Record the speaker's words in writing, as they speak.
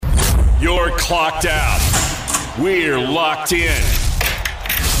You're clocked out. We're locked in.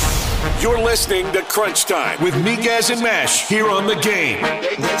 You're listening to Crunch Time with Miguez and Mash here on The Game.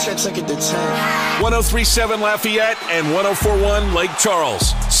 103.7 Lafayette and 104.1 Lake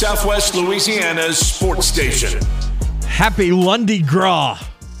Charles, Southwest Louisiana's sports station. Happy Lundi Gras,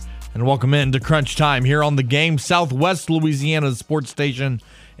 and welcome in to Crunch Time here on The Game, Southwest Louisiana's sports station,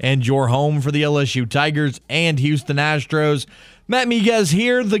 and your home for the LSU Tigers and Houston Astros. Matt Miguez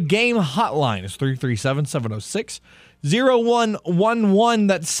here. The Game hotline is 337-706-0111.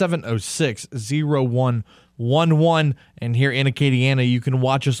 That's 706-0111. And here in Acadiana, you can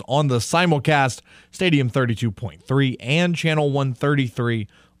watch us on the simulcast, Stadium 32.3 and Channel 133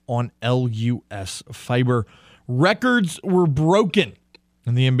 on LUS Fiber. Records were broken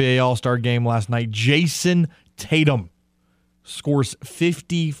in the NBA All-Star Game last night. Jason Tatum scores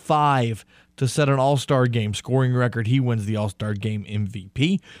 55 to set an All-Star Game scoring record. He wins the All-Star Game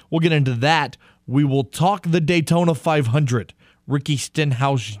MVP. We'll get into that. We will talk the Daytona 500. Ricky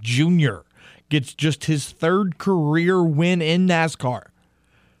Stenhouse Jr. gets just his third career win in NASCAR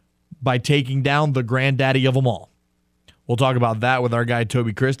by taking down the granddaddy of them all. We'll talk about that with our guy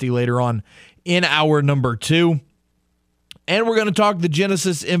Toby Christie later on in hour number 2. And we're going to talk the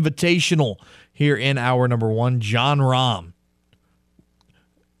Genesis Invitational here in hour number 1. Jon Rahm.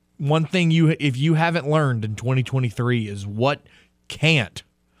 One thing if you haven't learned in 2023 is what can't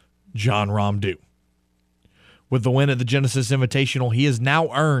Jon Rahm do. With the win at the Genesis Invitational, he has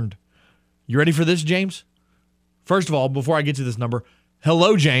now earned. You ready for this, James? First of all, before I get to this number,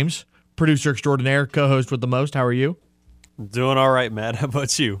 hello, James, producer extraordinaire, co-host with the most. How are you? Doing all right, Matt. How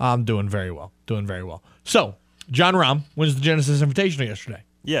about you? I'm doing very well. So, Jon Rahm wins the Genesis Invitational yesterday.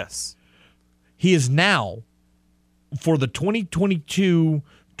 Yes. He is now, for the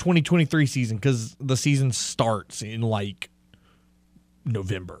 2022-2023 season, because the season starts in like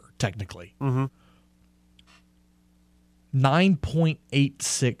November, technically. Mm-hmm.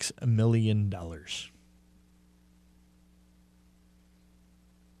 $9.86 million.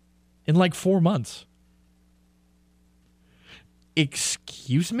 In like 4 months.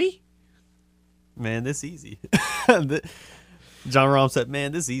 Excuse me? Man, this easy. Jon Rahm said,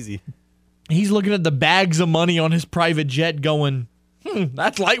 man, this easy. He's looking at the bags of money on his private jet going,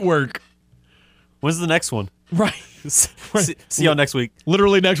 that's light work. When's the next one? Right. See y'all next week.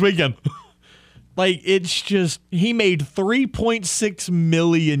 Literally next weekend. Like, it's just, he made $3.6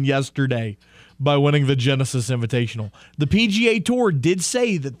 million yesterday by winning the Genesis Invitational. The PGA Tour did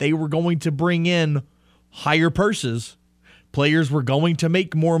say that they were going to bring in higher purses. Players were going to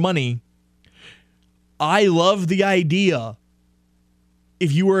make more money. I love the idea.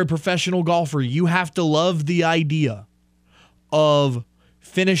 If you were a professional golfer, you have to love the idea of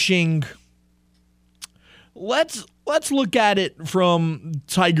finishing. Let's look at it from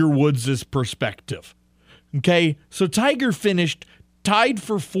Tiger Woods' perspective. Okay, so Tiger finished tied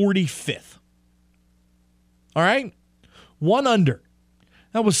for 45th. All right, 1 under.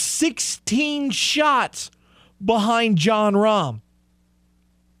 That was 16 shots behind Jon Rahm.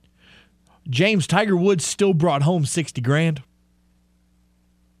 James, Tiger Woods still brought home $60,000.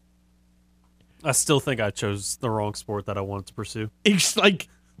 I still think I chose the wrong sport that I wanted to pursue. It's like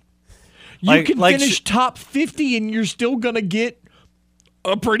you can finish top 50 and you're still going to get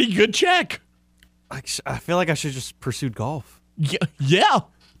a pretty good check. I feel like I should just pursued golf. Yeah.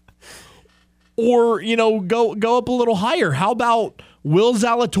 Or, go up a little higher. How about Will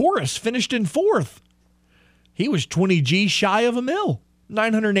Zalatoris finished in 4th? He was 20 G shy of $1 million,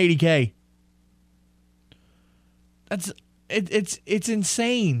 $980K. It's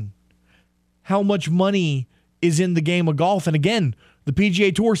insane how much money is in the game of golf. And again, the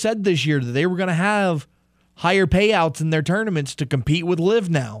PGA Tour said this year that they were going to have higher payouts in their tournaments to compete with LIV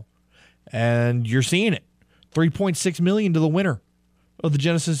now. And you're seeing it. $3.6 million to the winner of the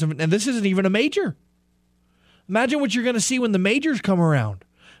Genesis. And this isn't even a major. Imagine what you're going to see when the majors come around.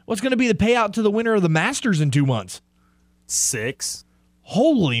 What's going to be the payout to the winner of the Masters in 2 months? 6.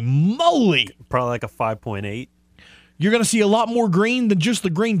 Holy moly. Probably like a 5.8. You're going to see a lot more green than just the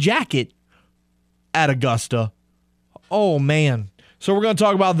green jacket at Augusta. Oh, man. So we're going to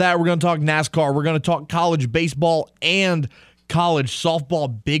talk about that. We're going to talk NASCAR. We're going to talk college baseball and college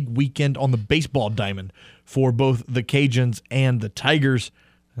softball. Big weekend on the baseball diamond for both the Cajuns and the Tigers.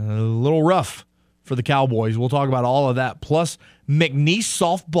 A little rough for the Cowboys. We'll talk about all of that. Plus, McNeese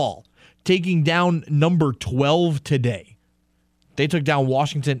softball taking down number 12 today. They took down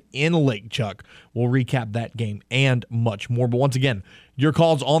Washington in Lake Chuck. We'll recap that game and much more. But once again, your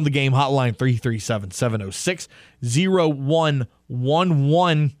calls on the game hotline,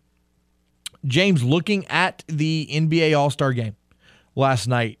 337-706-0111. James, looking at the NBA All-Star game last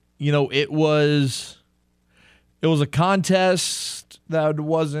night, it was a contest that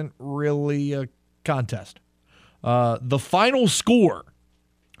wasn't really a contest. The final score,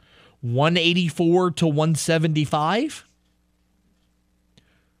 184 to 175.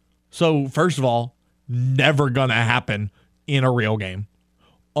 So, first of all, never going to happen in a real game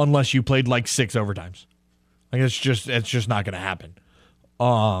unless you played like 6 overtimes. Like it's just not going to happen.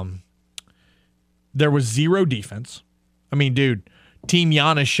 There was zero defense. I mean, dude, Team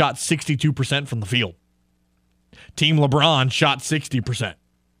Giannis shot 62% from the field. Team LeBron shot 60%.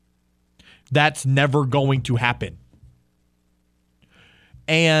 That's never going to happen.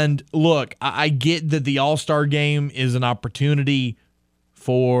 And look, I get that the All-Star game is an opportunity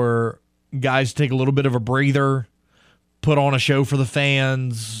for guys to take a little bit of a breather, put on a show for the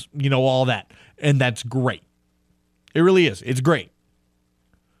fans, all that. And that's great. It really is. It's great.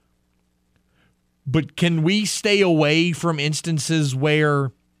 But can we stay away from instances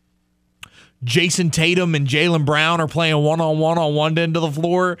where Jason Tatum and Jaylen Brown are playing one-on-one on one end of the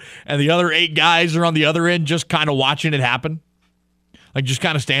floor and the other 8 guys are on the other end just kind of watching it happen? Like just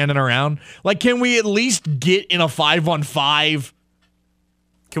kind of standing around? Like, can we at least get in a 5-on-5?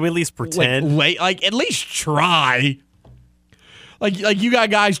 Can we at least pretend? Like at least try. Like you got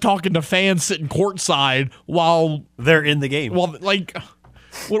guys talking to fans sitting courtside while they're in the game. Well, like,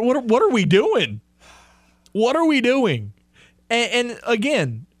 what are we doing? What are we doing? And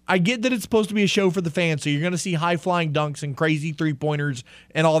again, I get that it's supposed to be a show for the fans, so you're going to see high-flying dunks and crazy three-pointers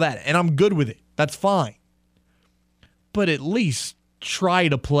and all that, and I'm good with it. That's fine. But at least try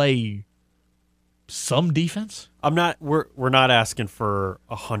to play some defense. We're not asking for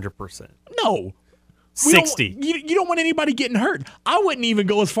 100%. No. 60. You don't want anybody getting hurt. I wouldn't even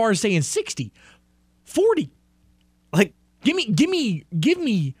go as far as saying 60. 40. Like, give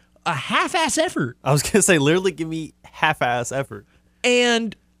me a half-ass effort. I was gonna say, literally, give me half-ass effort,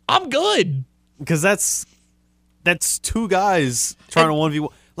 and I'm good. Because that's 2 guys trying to 1v1.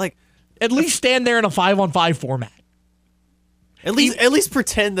 Like, at least stand there in a 5-on-5 format. At least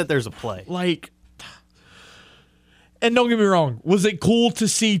pretend that there's a play. Like, and don't get me wrong, was it cool to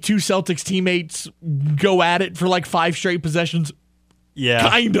see 2 Celtics teammates go at it for like 5 straight possessions? Yeah,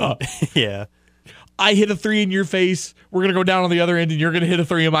 kinda. Yeah. I hit a 3 in your face. We're going to go down on the other end, and you're going to hit a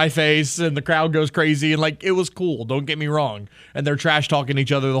 3 in my face, and the crowd goes crazy. And, like, it was cool. Don't get me wrong. And they're trash-talking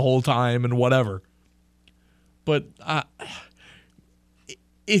each other the whole time and whatever. But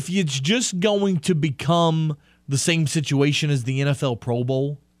if it's just going to become the same situation as the NFL Pro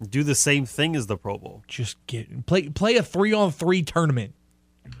Bowl, do the same thing as the Pro Bowl. Just play a 3-on-3 tournament.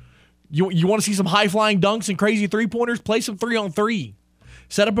 You want to see some high-flying dunks and crazy three-pointers? Play some 3-on-3.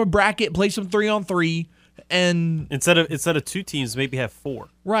 Set up a bracket, play some 3-on-3, and instead of 2 teams, maybe have 4.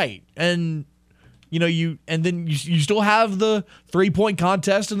 Right, and then you still have the 3-point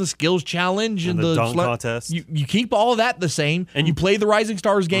contest and the skills challenge and the dunk contest. You keep all of that the same, and you play the Rising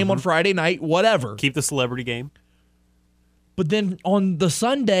Stars game on Friday night, whatever. Keep the celebrity game, but then on the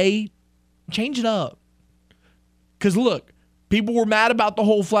Sunday, change it up. Because look, people were mad about the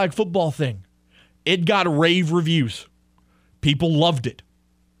whole flag football thing. It got rave reviews. People loved it.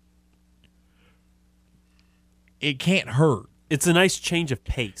 It can't hurt. It's a nice change of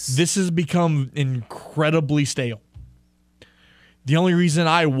pace. This has become incredibly stale. The only reason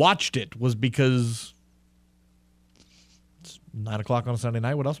I watched it was because it's 9 o'clock on a Sunday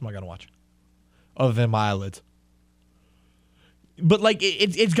night. What else am I going to watch? Other than my eyelids. But like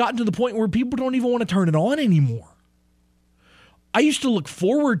it's gotten to the point where people don't even want to turn it on anymore. I used to look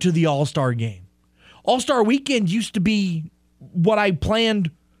forward to the All-Star game. All-Star weekend used to be what I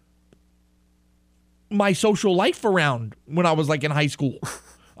planned my social life around when I was like in high school.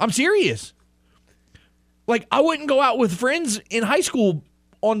 I'm serious. Like, I wouldn't go out with friends in high school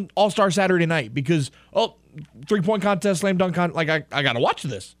on All-Star Saturday night because, 3-point contest, slam dunk contest, like I got to watch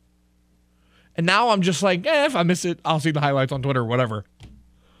this. And now I'm just like, if I miss it, I'll see the highlights on Twitter or whatever.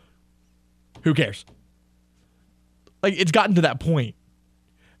 Who cares? Like, it's gotten to that point.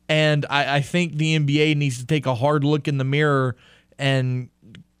 And I think the NBA needs to take a hard look in the mirror and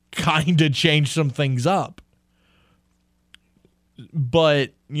kind of change some things up.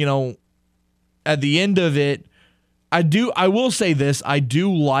 But, at the end of it, I will say this, I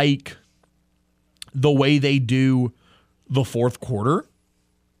do like the way they do the fourth quarter.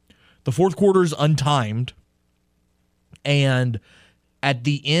 The fourth quarter is untimed. And at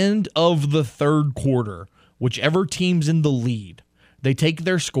the end of the third quarter, whichever team's in the lead, they take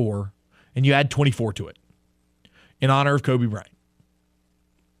their score and you add 24 to it in honor of Kobe Bryant.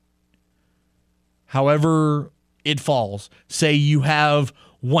 However it falls, say you have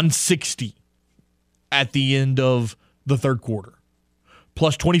 160 at the end of the third quarter,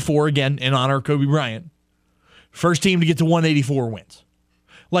 plus 24 again in honor of Kobe Bryant. First team to get to 184 wins.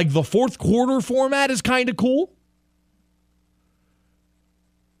 Like, the fourth quarter format is kind of cool.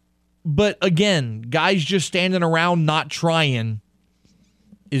 But again, guys just standing around not trying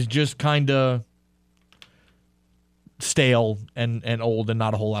is just kind of stale and old and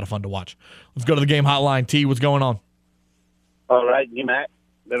not a whole lot of fun to watch. Let's go to the game hotline. T, what's going on? All right, you Matt.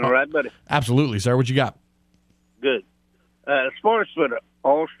 Been all right, buddy? Absolutely, sir. What you got? Good. As far as for the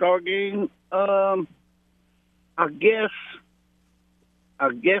All-Star game, I guess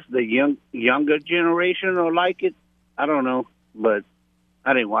the younger generation will like it. I don't know, but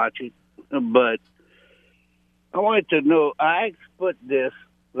I didn't watch it. But I wanted to know, I put this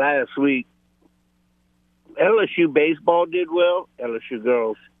last week. LSU baseball did well. LSU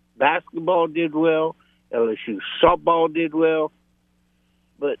girls basketball did well. LSU softball did well.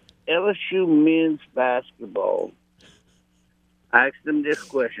 But LSU men's basketball, I asked them this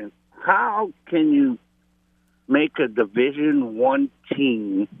question. How can you make a Division I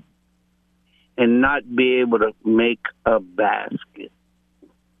team and not be able to make a basket?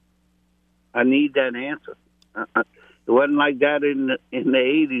 I need that answer. It wasn't like that in the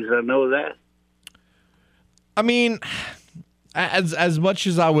 80s. I know that. I mean, as much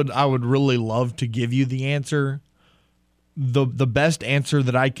as I would really love to give you the answer, the best answer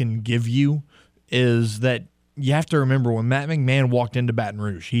that I can give you is that you have to remember when Matt McMahon walked into Baton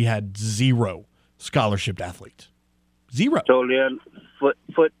Rouge, he had 0 scholarship athletes. 0. Totally.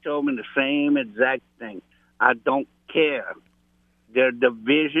 Foot told me the same exact thing. I don't care. They're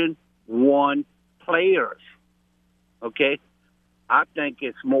Division I players. Okay? I think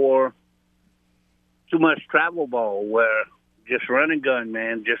it's more too much travel ball where just run and gun,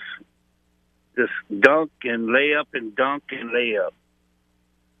 man. Just dunk and lay up and dunk and lay up.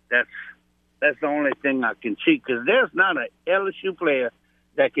 That's the only thing I can see, because there's not an LSU player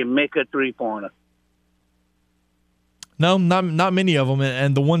that can make a three-pointer. No, not many of them,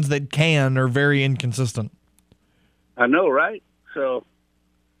 and the ones that can are very inconsistent. I know, right? So,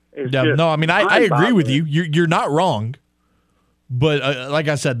 I agree with you. You're not wrong. But like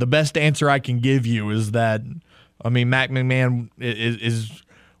I said, the best answer I can give you is that, Matt McMahon is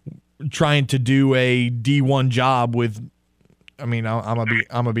trying to do a D1 job with, I'm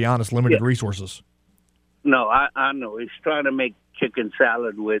gonna be honest, limited resources. No, I know. He's trying to make chicken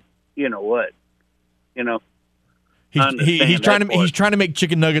salad with, you know what, He's trying to make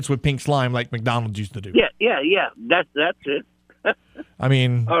chicken nuggets with pink slime like McDonald's used to do. Yeah. That's it.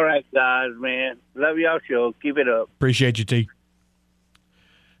 All right, guys, man. Love y'all show. Keep it up. Appreciate you, T.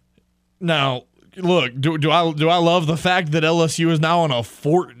 Now, look, do I love the fact that LSU is now on a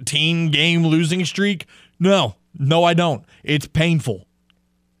 14-game losing streak? No, I don't. It's painful.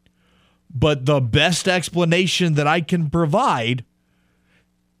 But the best explanation that I can provide,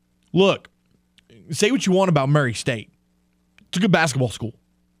 look, say what you want about Murray State. It's a good basketball school.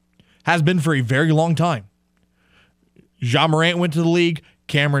 Has been for a very long time. Ja Morant went to the league.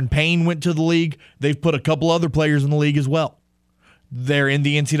 Cameron Payne went to the league. They've put a couple other players in the league as well. They're in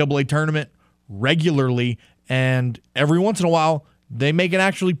the NCAA tournament regularly, and every once in a while, they make an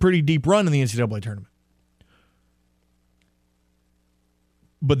actually pretty deep run in the NCAA tournament.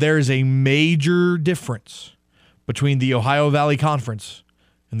 But there is a major difference between the Ohio Valley Conference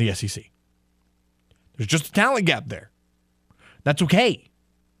and the SEC. There's just a talent gap there. That's okay.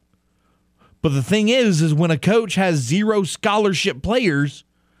 But the thing is when a coach has 0 scholarship players,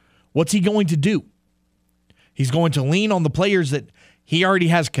 what's he going to do? He's going to lean on the players that he already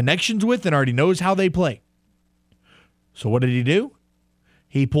has connections with and already knows how they play. So what did he do?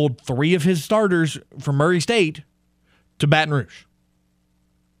 He pulled 3 of his starters from Murray State to Baton Rouge.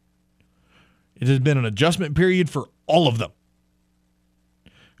 It has been an adjustment period for all of them.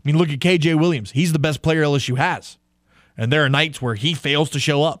 Look at KJ Williams. He's the best player LSU has. And there are nights where he fails to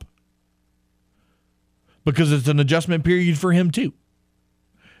show up. Because it's an adjustment period for him too.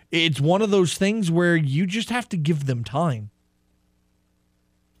 It's one of those things where you just have to give them time.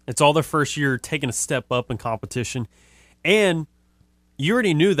 It's all their first year taking a step up in competition. And you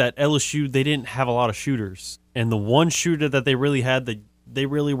already knew that LSU, they didn't have a lot of shooters. And the one shooter that they really had that they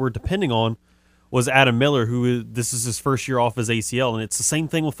really were depending on was Adam Miller, who this is his first year off his ACL. And it's the same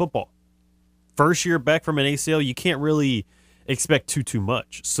thing with football. First year back from an ACL, you can't really expect too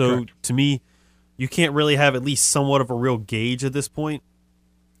much. So Correct. To me, you can't really have at least somewhat of a real gauge at this point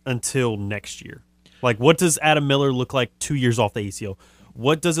until next year. Like, what does Adam Miller look like 2 years off the ACL?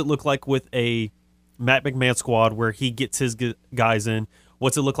 What does it look like with a Matt McMahon squad where he gets his guys in?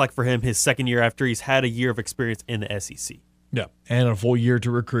 What's it look like for him his second year after he's had a year of experience in the SEC? Yeah, and a full year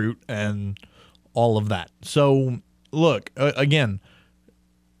to recruit and all of that. So, look, again,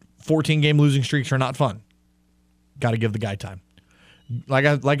 14-game losing streaks are not fun. Got to give the guy time. Like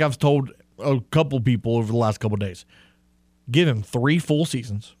I've told a couple people over the last couple days, give him 3 full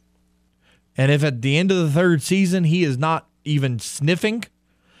seasons. And if at the end of the 3rd season he is not even sniffing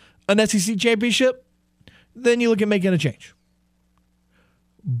an SEC championship, then you look at making a change.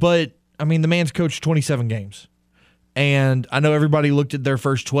 But, I mean, the man's coached 27 games. And I know everybody looked at their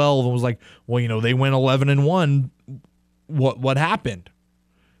first 12 and was like, well, they went 11-1. What happened?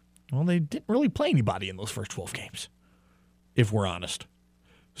 Well, they didn't really play anybody in those first 12 games, if we're honest.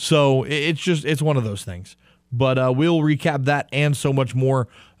 So it's one of those things. But we'll recap that and so much more.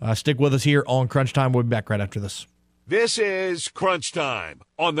 Stick with us here on Crunch Time. We'll be back right after this. This is Crunch Time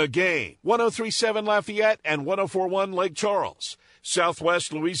on the Game. 103.7 Lafayette and 104.1 Lake Charles.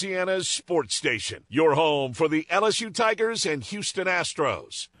 Southwest Louisiana's sports station. Your home for the LSU Tigers and Houston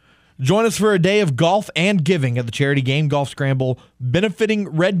Astros. Join us for a day of golf and giving at the Charity Game Golf Scramble, benefiting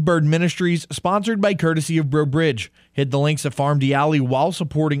Redbird Ministries, sponsored by courtesy of Bro Bridge. Hit the links at Farm D Alley while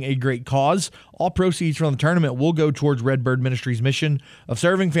supporting a great cause. All proceeds from the tournament will go towards Redbird Ministries' mission of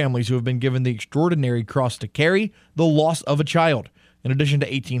serving families who have been given the extraordinary cross to carry the loss of a child. In addition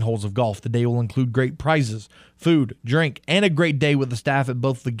to 18 holes of golf, the day will include great prizes, food, drink, and a great day with the staff at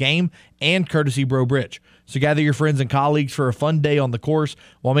both the game and courtesy Bro Bridge. So gather your friends and colleagues for a fun day on the course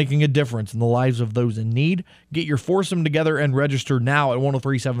while making a difference in the lives of those in need. Get your foursome together and register now at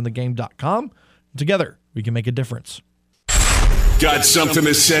 1037thegame.com. Together, we can make a difference. Got something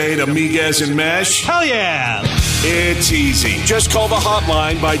to say to Miguez and Mesh? Hell yeah! It's easy. Just call the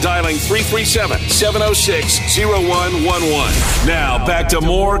hotline by dialing 337-706-0111. Now back to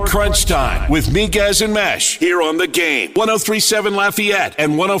more Crunch Time with Miguez and Mesh here on the Game. 103.7 Lafayette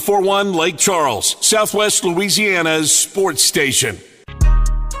and 104.1 Lake Charles, Southwest Louisiana's sports station.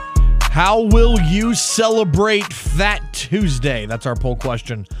 How will you celebrate Fat Tuesday? That's our poll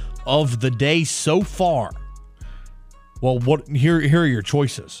question of the day so far. Well, here are your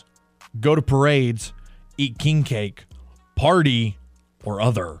choices. Go to parades, eat king cake, party, or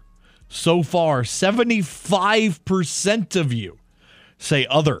other. So far, 75% of you say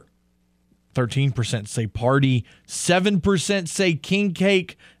other. 13% say party, 7% say king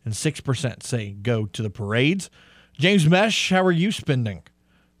cake, and 6% say go to the parades. James Mesh, how are you spending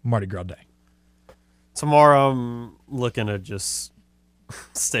Mardi Gras Day? Tomorrow I'm looking to just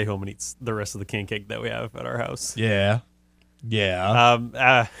stay home and eat the rest of the king cake that we have at our house. Yeah.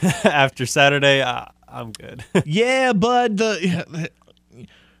 After Saturday, I'm good. Yeah, bud. The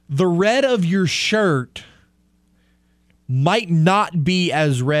red of your shirt might not be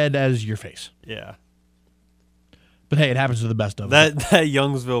as red as your face. Yeah. But hey, it happens to the best of us. That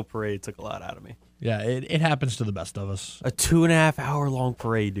Youngsville parade took a lot out of me. Yeah, it happens to the best of us. A 2.5 hour long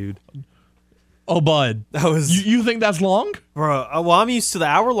parade, dude. Oh, bud. That was You think that's long? Bro, well, I'm used to the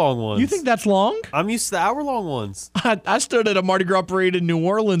hour long ones. You think that's long? I'm used to the hour long ones. I stood at a Mardi Gras parade in New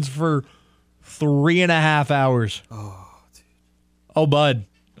Orleans for 3.5 hours. Oh, dude. Oh, bud.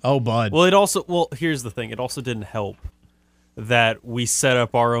 Well, here's the thing. It also didn't help that we set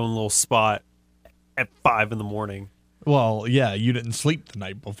up our own little spot at 5 a.m. Well, yeah, you didn't sleep the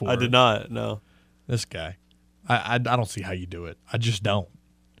night before. I did not, no. This guy. I don't see how you do it. I just don't.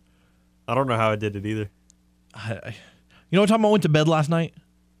 I don't know how I did it either. You know what time I went to bed last night?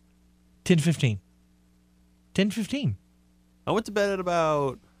 10:15. 10:15. I went to bed at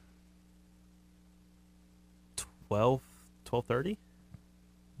about 12:30.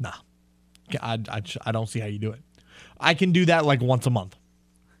 Nah. I don't see how you do it. I can do that like once a month.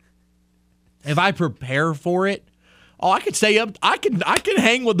 If I prepare for it, I could stay up. I can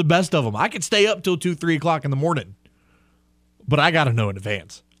hang with the best of them. I could stay up till 2, 3 o'clock in the morning. But I got to know in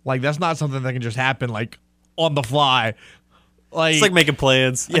advance. Like, that's not something that can just happen, like, on the fly. Like, it's like making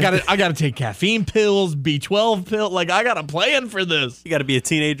plans. I gotta take caffeine pills, B12 pill. Like, I got a plan for this. You got to be a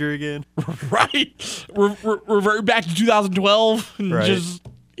teenager again. Right? Revert back to 2012 and right. just,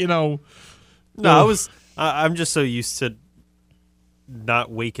 No, I'm just so used to not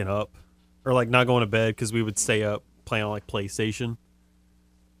waking up or, like, not going to bed because we would stay up playing on, like, PlayStation.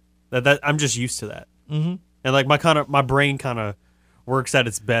 That I'm just used to that. Mm-hmm. And, like, my brain kind of works at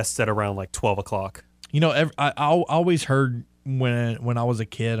its best at around like 12 o'clock. I always heard when I was a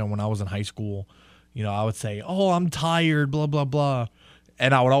kid and when I was in high school, I would say, "Oh, I'm tired," blah blah blah,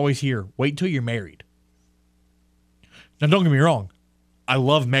 and I would always hear, "Wait till you're married." Now, don't get me wrong, I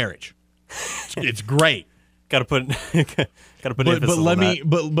love marriage; it's great. Got to put emphasis let on me that.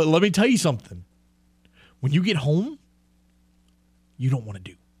 but let me tell you something. When you get home, you don't want to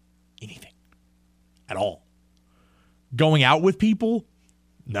do anything at all. Going out with people?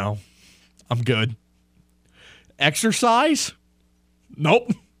 No. I'm good. Exercise?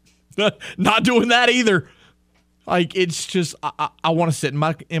 Nope. Not doing that either. Like, it's just I want to sit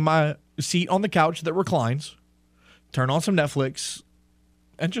in my seat on the couch that reclines, turn on some Netflix,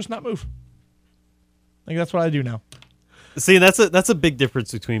 and just not move. Like, that's what I do now. See, that's a big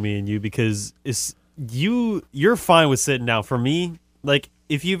difference between me and you, because you're fine with sitting down. For me, like,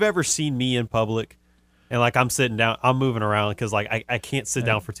 if you've ever seen me in public and like I'm sitting down, I'm moving around because like I can't sit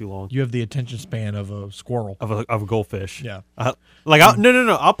down for too long. You have the attention span of a squirrel. Of a goldfish. Yeah.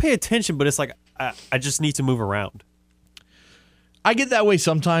 No. I'll pay attention, but it's like I just need to move around. I get that way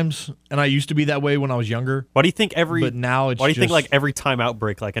sometimes, and I used to be that way when I was younger. Why do you think But now it's why do you think just- like every timeout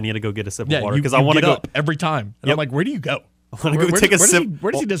break, like I need to go get a sip Yeah, of water you because I want to get go up every time. And Yep. I'm like, where do you go? I want to go take a sip.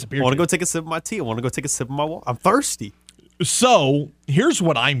 Where does he disappear? I want to to? go take a sip of my tea. I want to go take a sip of my water. I'm thirsty. So here's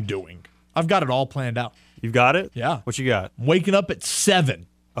what I'm doing. I've got it all planned out. You've got it? Yeah. What you got? I'm waking up at 7.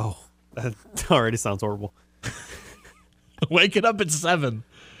 Oh, that already sounds horrible. Waking up at 7.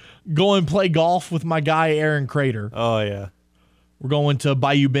 Going play golf with my guy Aaron Crater. Oh yeah. We're going to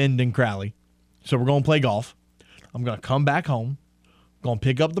Bayou Bend in Crowley. So we're going to play golf. I'm going to come back home. Going to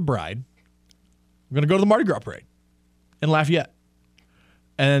pick up the bride. I'm going to go to the Mardi Gras parade in Lafayette.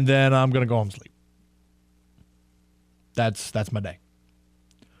 And then I'm going to go home and sleep. That's my day.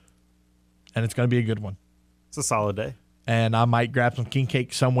 And it's going to be a good one. It's a solid day. And I might grab some king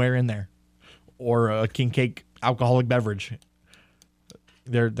cake somewhere in there, or a king cake alcoholic beverage.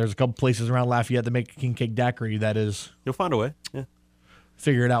 There's a couple places around Lafayette that make a king cake daiquiri that is, You'll find a way. Yeah.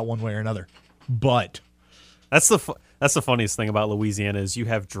 figure it out one way or another. But That's the funniest thing about Louisiana is you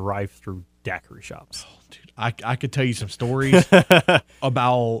have drive-through daiquiri shops. dude, I could tell you some stories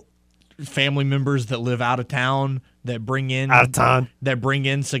about family members that live out of town that bring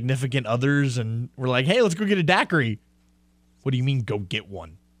in significant others, and we're like, hey, let's go get a daiquiri. What do you mean go get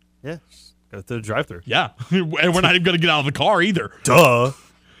one? Yeah. Just go to the drive-through. Yeah, and we're not even going to get out of the car either. Duh.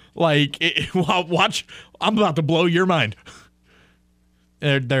 Like, watch, I'm about to blow your mind.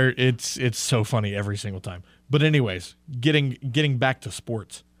 It's so funny every single time. But anyways, getting back to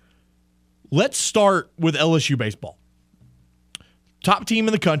sports. Let's start with LSU baseball. Top team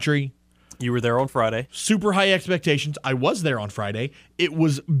in the country. You were there on Friday. Super high expectations. I was there on Friday. It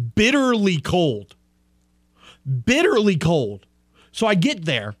was bitterly cold. Bitterly cold. So I get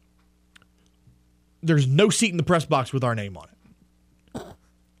there. There's no seat in the press box with our name on it.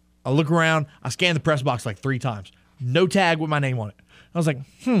 I look around. I scan the press box like 3 times. No tag with my name on it. I was like,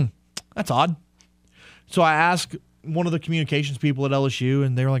 that's odd. So I asked one of the communications people at LSU,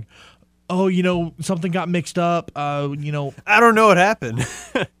 and they were like, oh, something got mixed up. I don't know what happened.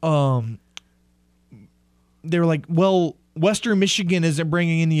 They were like, well, Western Michigan isn't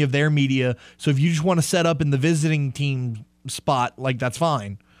bringing any of their media, so if you just want to set up in the visiting team spot, like, that's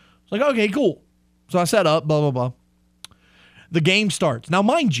fine. It's like, okay, cool. So I set up, blah, blah, blah. The game starts. Now,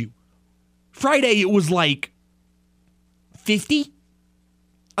 mind you, Friday it was like 50.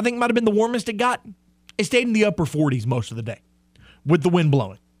 I think it might have been the warmest it got. It stayed in the upper 40s most of the day with the wind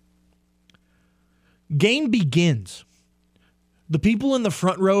blowing. Game begins. The people in the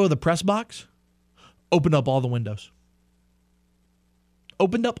front row of the press box opened up all the windows.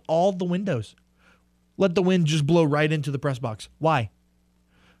 Opened up all the windows. Let the wind just blow right into the press box. Why?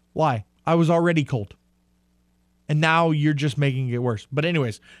 I was already cold. And now you're just making it worse. But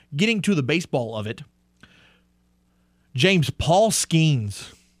anyways, getting to the baseball of it, James Paul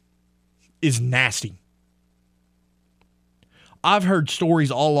Skeens is nasty. I've heard stories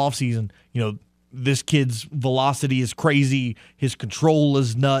all offseason, this kid's velocity is crazy, his control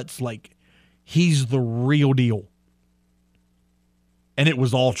is nuts, like, he's the real deal. And it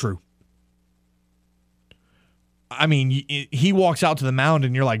was all true. I mean, he walks out to the mound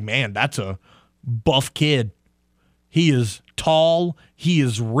and you're like, man, that's a buff kid. He is tall. He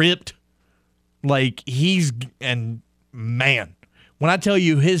is ripped. Like, and man, when I tell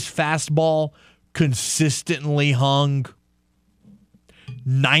you his fastball consistently hung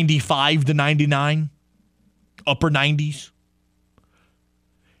 95 to 99, upper 90s.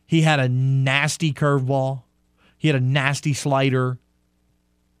 He had a nasty curveball. He had a nasty slider.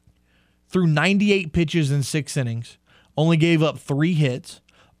 Threw 98 pitches in 6 innings. Only gave up 3 hits.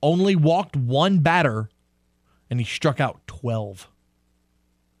 Only walked 1 batter. And he struck out 12.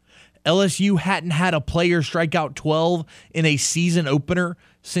 LSU hadn't had a player strike out 12 in a season opener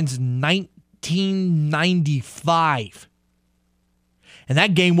since 1995. And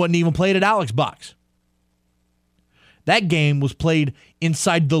that game wasn't even played at Alex Box. That game was played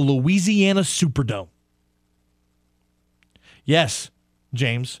inside the Louisiana Superdome. Yes,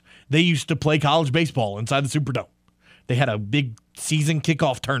 James, they used to play college baseball inside the Superdome. They had a big season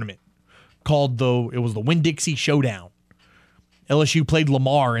kickoff tournament called it was the Winn-Dixie Showdown. LSU played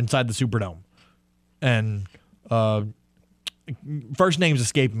Lamar inside the Superdome. And first name's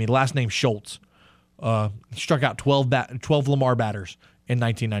escaping me. Last name Schultz. Struck out 12 Lamar batters in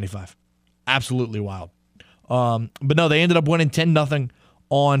 1995. Absolutely wild. But no, they ended up winning 10-0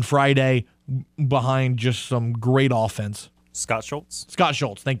 on Friday behind just some great offense. Scott Schultz.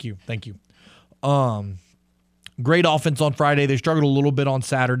 Thank you. Great offense on Friday. They struggled a little bit on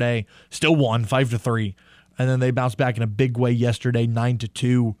Saturday. Still won 5-3. And then they bounced back in a big way yesterday,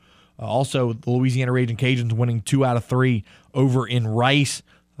 9-2. Also, the Louisiana Raging Cajuns winning 2 out of 3 over in Rice.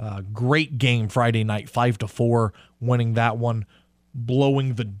 Great game Friday night, 5-4, winning that one,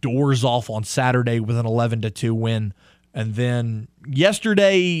 blowing the doors off on Saturday with an 11-2 win. And then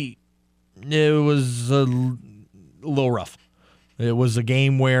yesterday, it was a little rough. It was a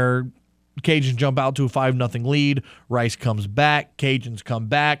game where Cajuns jump out to a 5-0 lead. Rice comes back. Cajuns come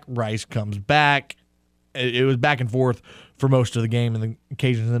back. Rice comes back. It was back and forth for most of the game, and the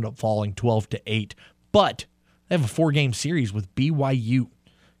Cajuns ended up falling 12-8. But they have a 4-game series with BYU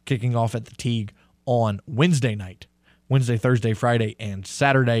kicking off at the Teague on Wednesday night. Wednesday, Thursday, Friday, and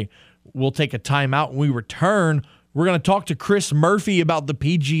Saturday. We'll take a timeout. When we return, we're going to talk to Chris Murphy about the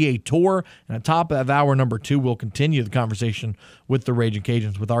PGA Tour. And at the top of hour number 2, we'll continue the conversation with the Raging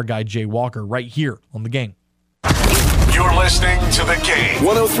Cajuns with our guy Jay Walker right here on The Game. You're listening to The Game.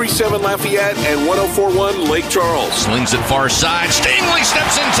 103.7 Lafayette and 104.1 Lake Charles. Slings it far side. Stingley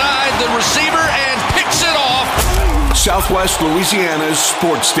steps inside the receiver and picks it off. Southwest Louisiana's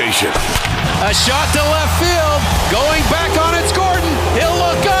sports station. A shot to left field. Going back on it's Gordon. He'll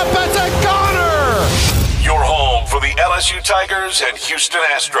look up. It's a goner. Your home for the LSU Tigers and Houston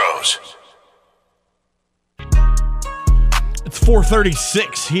Astros. It's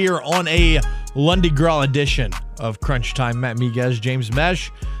 4:36 here on a Lundy Gras edition of Crunch Time. Matt Miguez, James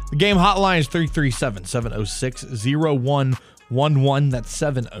Mesh. The game hotline is 337-706-0111. That's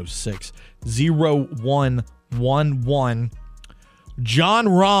 706-0111. Jon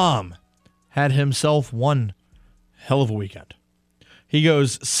Rahm had himself one hell of a weekend. He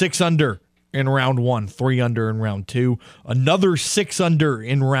goes 6 under in round 1, 3 under in round 2, another 6 under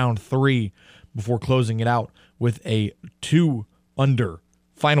in round 3 before closing it out with a 2 under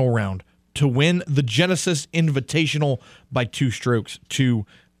final round to win the Genesis Invitational by 2 strokes to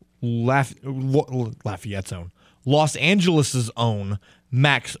Lafayette's own, Los Angeles' own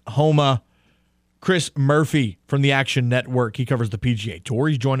Max Homa. Chris Murphy from the Action Network. He covers the PGA Tour.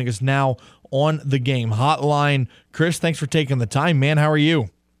 He's joining us now on the Game Hotline. Chris, thanks for taking the time, man. How are you?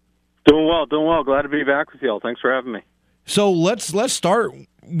 Doing well. Glad to be back with y'all. Thanks for having me. So let's start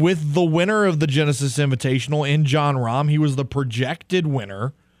with the winner of the Genesis Invitational in Jon Rahm. He was the projected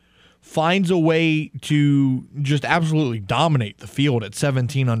winner. Finds a way to just absolutely dominate the field at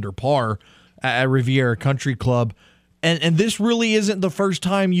 17 under par at Riviera Country Club. And this really isn't the first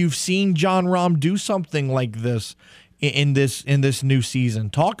time you've seen Jon Rahm do something like this in this new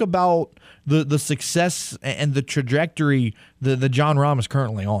season. Talk about the success and the trajectory that Jon Rahm is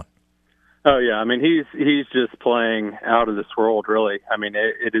currently on. Oh yeah, I mean he's just playing out of this world, really. I mean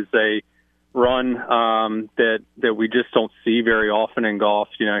it is a run that we just don't see very often in golf.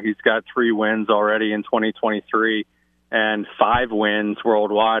 You know, he's got 3 wins already in 2023 and 5 wins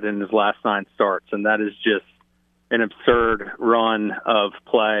worldwide in his last 9 starts, and that is just an absurd run of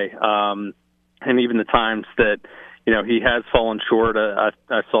play. And even the times that, you know, he has fallen short. I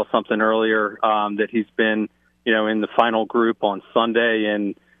saw something earlier that he's been, you know, in the final group on Sunday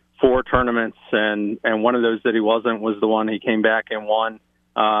in 4 tournaments, and one of those that he wasn't was the one he came back and won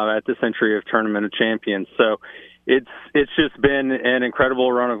at the Century of Tournament of Champions. So it's just been an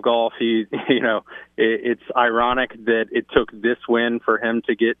incredible run of golf. It's ironic that it took this win for him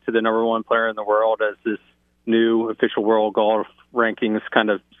to get to the number 1 player in the world as this new official world golf rankings kind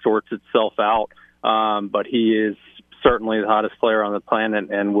of sorts itself out. But he is certainly the hottest player on the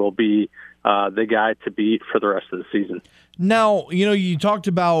planet and will be the guy to beat for the rest of the season. Now, you know, you talked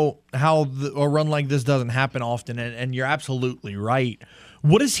about how a run like this doesn't happen often, and you're absolutely right.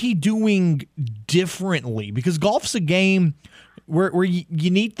 What is he doing differently? Because golf's a game where you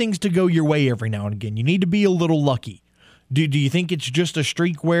need things to go your way every now and again. You need to be a little lucky. Do you think it's just a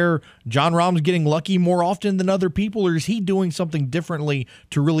streak where Jon Rahm's getting lucky more often than other people, or is he doing something differently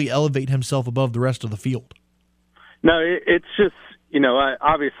to really elevate himself above the rest of the field? No, it's just, you know,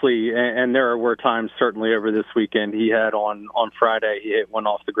 obviously, and there were times certainly over this weekend he had on Friday, he hit one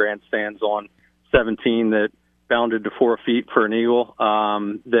off the grandstands on 17 that bounded to 4 feet for an eagle.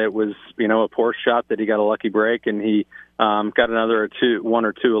 That was, you know, a poor shot that he got a lucky break, and he got another 1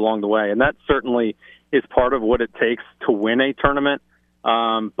 or 2 along the way. And that certainly is part of what it takes to win a tournament.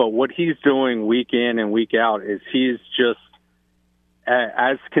 But what he's doing week in and week out is he's just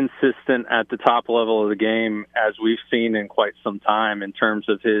as consistent at the top level of the game as we've seen in quite some time in terms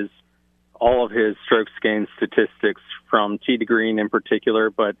of all of his strokes gained statistics from tee to green in particular.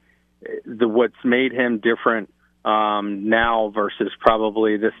 But what's made him different now versus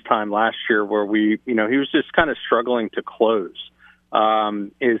probably this time last year, where he was just kind of struggling to close,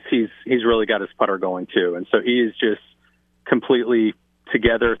 is he's really got his putter going too, and so he is just completely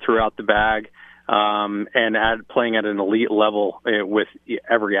together throughout the bag, and playing at an elite level with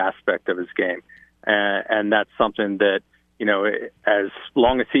every aspect of his game, and that's something that, as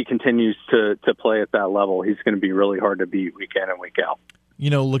long as he continues to play at that level, he's going to be really hard to beat week in and week out.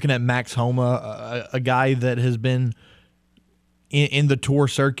 Looking at Max Homa, a guy that has been in the tour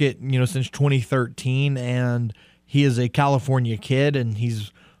circuit, since 2013, and he is a California kid, and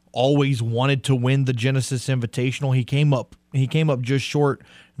he's always wanted to win the Genesis Invitational. He came up just short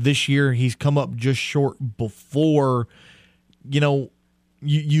this year. He's come up just short before. You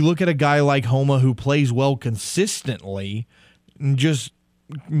look at a guy like Homa who plays well consistently and just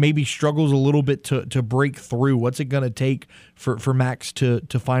maybe struggles a little bit to break through. What's it going to take for Max to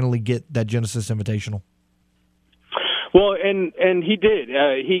finally get that Genesis Invitational? Well, and he did.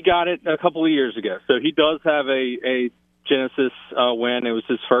 He got it a couple of years ago. So he does have a Genesis win. It was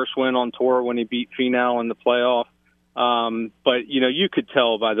his first win on tour when he beat Finau in the playoff. But, you could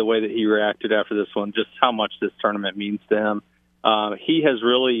tell by the way that he reacted after this one just how much this tournament means to him. He has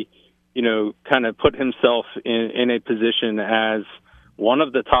really, kind of put himself in a position as one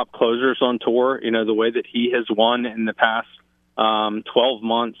of the top closers on tour. The way that he has won in the past 12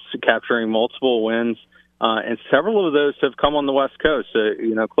 months, capturing multiple wins. And several of those have come on the West Coast.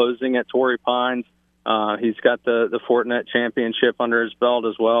 Closing at Torrey Pines. He's got the Fortinet Championship under his belt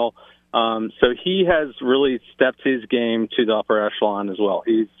as well. So he has really stepped his game to the upper echelon as well.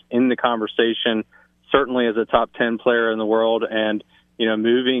 He's in the conversation, certainly as a top 10 player in the world, and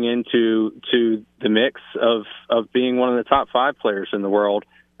moving into the mix of being one of the top 5 players in the world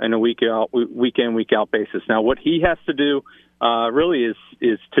on a week in, week out basis. Now, what he has to do really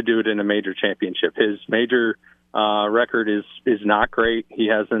is to do it in a major championship. His major record is not great. He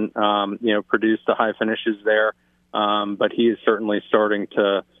hasn't produced the high finishes there, but he is certainly starting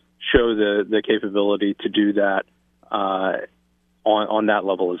to show the capability to do that on that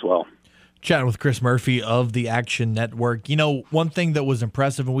level as well. Chatting with Chris Murphy of the Action Network. One thing that was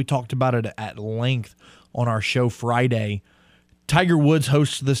impressive, and we talked about it at length on our show Friday, Tiger Woods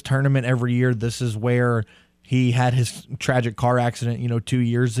hosts this tournament every year. This is where he had his tragic car accident, 2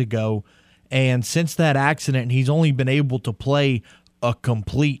 years ago. And since that accident, he's only been able to play a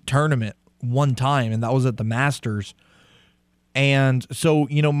complete tournament one time, and that was at the Masters. And so,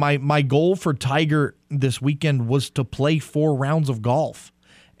 my goal for Tiger this weekend was to play 4 rounds of golf.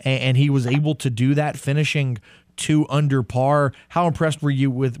 And he was able to do that, finishing 2 under par. How impressed were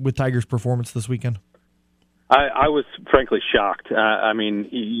you with Tiger's performance this weekend? I was frankly shocked.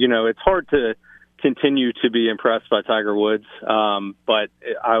 It's hard to continue to be impressed by Tiger Woods, but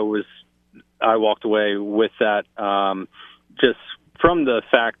I walked away with that just from the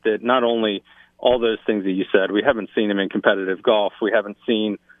fact that not only all those things that you said, we haven't seen him in competitive golf. We haven't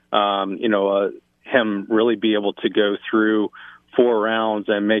seen him really be able to go through 4 rounds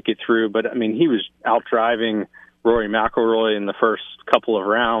and make it through. But he was out driving Rory McIlroy in the first couple of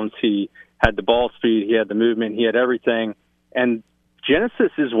rounds. He had the ball speed, he had the movement, he had everything. And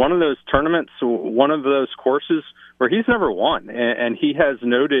Genesis is one of those tournaments, one of those courses where he's never won. And he has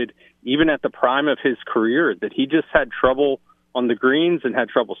noted, even at the prime of his career, that he just had trouble on the greens and had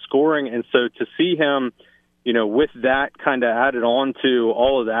trouble scoring. And so to see him, with that kind of added on to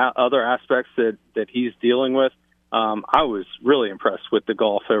all of the other aspects that he's dealing with, I was really impressed with the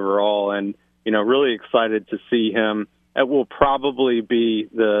golf overall, and really excited to see him. It will probably be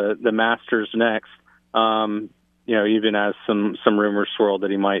the Masters next. Even as some rumors swirl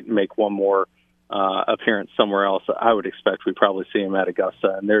that he might make one more appearance somewhere else, I would expect we probably see him at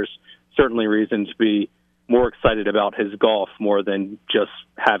Augusta. And there's certainly reason to be more excited about his golf more than just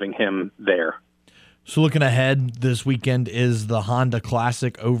having him there. So looking ahead, this weekend is the Honda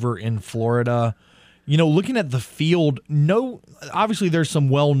Classic over in Florida. Looking at the field, obviously there's some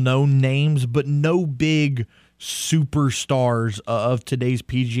well-known names, but no big superstars of today's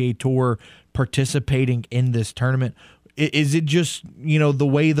PGA Tour participating in this tournament. Is it just, the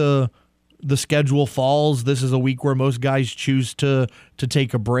way the schedule falls, this is a week where most guys choose to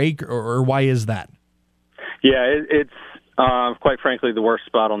take a break, or why is that? Yeah, it's quite frankly the worst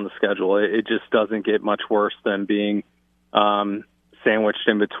spot on the schedule. It just doesn't get much worse than being sandwiched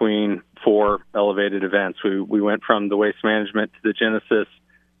in between 4 elevated events. We went from the Waste Management to the Genesis.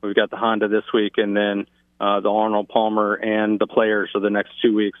 We've got the Honda this week, and then the Arnold Palmer and the Players of the next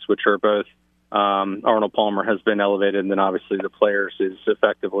 2 weeks, which are both Arnold Palmer has been elevated, and then obviously the Players is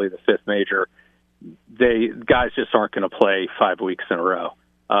effectively the fifth major. Guys just aren't going to play 5 weeks in a row.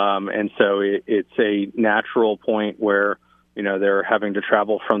 And so it's a natural point where, they're having to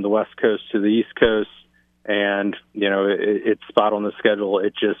travel from the West Coast to the East Coast, and, it's spot on the schedule.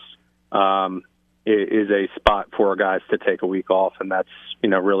 It just it is a spot for guys to take a week off, and that's,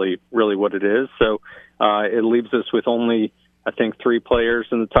 really, really what it is. So it leaves us with only, I think, 3 players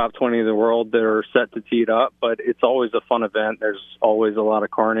in the top 20 of the world that are set to tee it up, but it's always a fun event. There's always a lot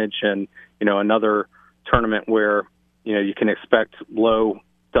of carnage, and, another tournament where, you can expect low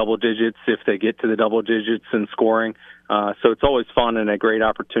double digits if they get to the double digits in scoring. So it's always fun and a great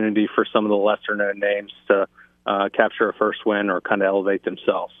opportunity for some of the lesser-known names to capture a first win or kind of elevate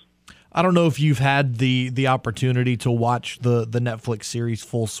themselves. I don't know if you've had the opportunity to watch the Netflix series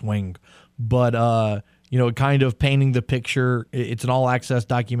Full Swing, but kind of painting the picture. It's an all-access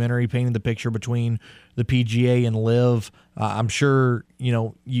documentary painting the picture between the PGA and LIV. I'm sure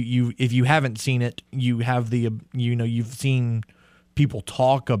you if you haven't seen it, you have you've seen people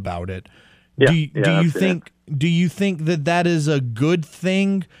talk about it. Yeah, Do you think that is a good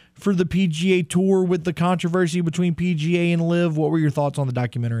thing for the PGA Tour with the controversy between PGA and LIV? What were your thoughts on the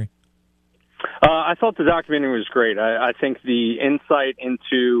documentary? I thought the documentary was great. I think the insight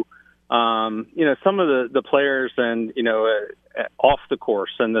into some of the players and off the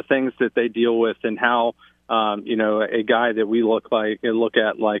course and the things that they deal with, and how a guy that we look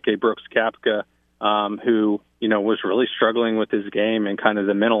at like a Brooks Koepka, who was really struggling with his game and kind of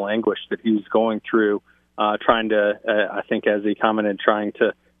the mental anguish that he was going through, trying to, I think, as he commented, trying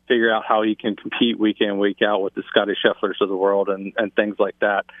to figure out how he can compete week in, week out with the Scotty Schefflers of the world and things like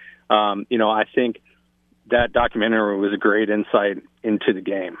that. I think that documentary was a great insight into the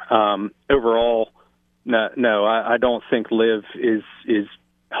game. Overall, no, I don't think LIV is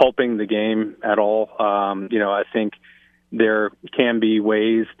helping the game at all. I think there can be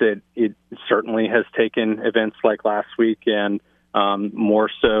ways that it certainly has taken events like last week and more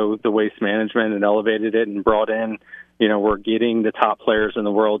so the waste management and elevated it and brought in, we're getting the top players in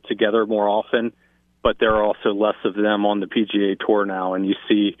the world together more often, but there are also less of them on the PGA Tour now. And you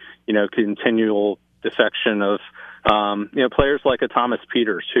see, continual defection of, players like a Thomas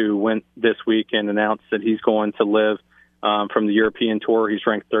Pieters, who went this week and announced that he's going to LIV from the European Tour. He's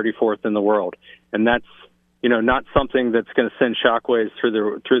ranked 34th in the world. And that's, not something that's going to send shockwaves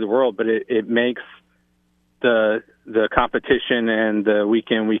through the world, but it makes the competition and the week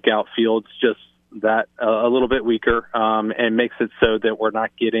in, week out fields just that a little bit weaker, and makes it so that we're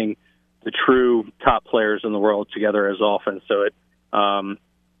not getting the true top players in the world together as often. So it,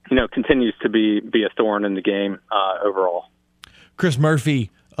 continues to be a thorn in the game overall. Chris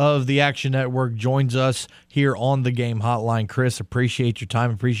Murphy of the Action Network joins us here on the Game Hotline. Chris, appreciate your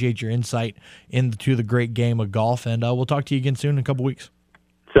time, appreciate your insight into the great game of golf, and we'll talk to you again soon in a couple weeks.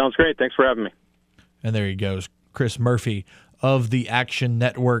 Sounds great. Thanks for having me. And there he goes, Chris Murphy of the Action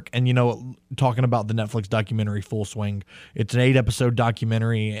Network. And, talking about the Netflix documentary Full Swing, it's an 8-episode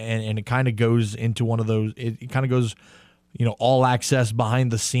documentary, and it kind of goes into one of those, it kind of goes, all access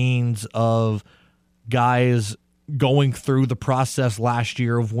behind the scenes of guys going through the process last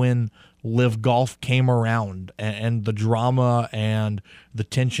year of when LIV Golf came around, and the drama and the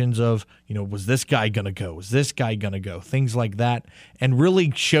tensions of, was this guy going to go? Is this guy going to go? Things like that. And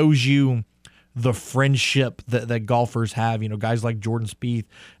really shows you the friendship that golfers have. Guys like Jordan Spieth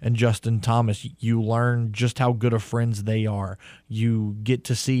and Justin Thomas, you learn just how good of friends they are. You get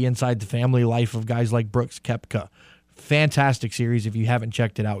to see inside the family life of guys like Brooks Koepka. Fantastic series. If you haven't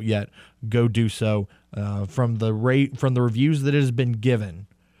checked it out yet, go do so. From the reviews that it has been given,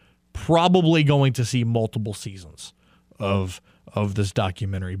 probably going to see multiple seasons of this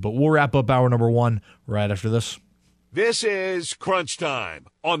documentary. But we'll wrap up hour number 1 right after this. This is Crunch Time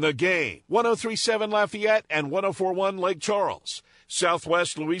on the Game. 103.7 Lafayette and 104.1 Lake Charles,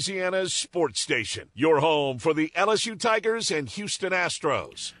 Southwest Louisiana's sports station. Your home for the LSU Tigers and Houston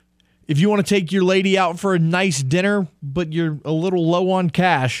Astros. If you want to take your lady out for a nice dinner, but you're a little low on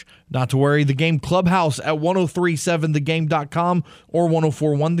cash, not to worry. The Game Clubhouse at 1037thegame.com or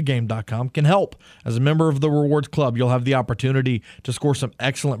 1041thegame.com can help. As a member of the Rewards Club, you'll have the opportunity to score some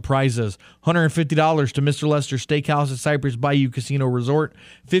excellent prizes. $150 to Mr. Lester Steakhouse at Cypress Bayou Casino Resort,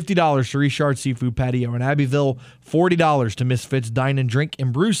 $50 to Richard Seafood Patio in Abbeville, $40 to Misfits Dine and Drink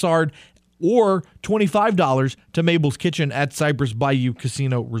in Broussard, or $25 to Mabel's Kitchen at Cypress Bayou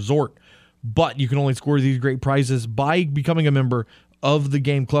Casino Resort. But you can only score these great prizes by becoming a member of the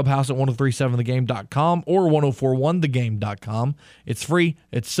Game Clubhouse at 1037thegame.com or 1041thegame.com. It's free.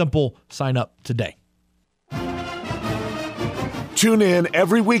 It's simple. Sign up today. Tune in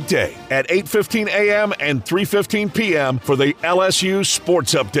every weekday at 8:15 a.m. and 3:15 p.m. for the LSU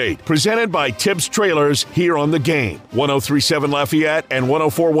Sports Update, presented by Tibbs Trailers here on The Game. 103.7 Lafayette and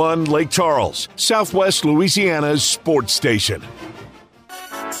 104.1 Lake Charles, Southwest Louisiana's sports station.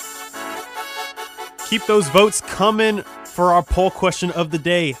 Keep those votes coming for our poll question of the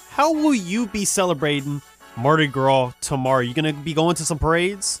day. How will you be celebrating Mardi Gras tomorrow? You going to be going to some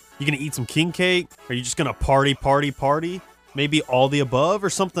parades? You going to eat some king cake? Are you just going to party? Maybe all the above or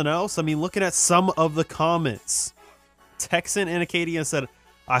something else? I mean, looking at some of the comments. Texan and Acadian said,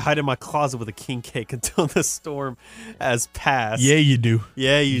 I hide in my closet with a king cake until the storm has passed. Yeah, you do.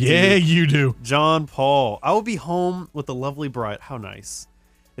 Yeah, you do. Yeah, you do. John Paul, I will be home with the lovely bride. How nice.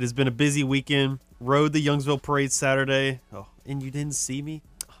 It has been a busy weekend. Rode the Youngsville Parade Saturday. Oh, and you didn't see me?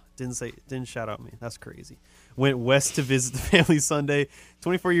 Didn't shout out me. That's crazy. Went west to visit the family Sunday.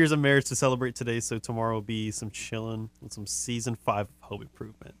 24 years of marriage to celebrate today, so tomorrow will be some chilling with some season 5 of Home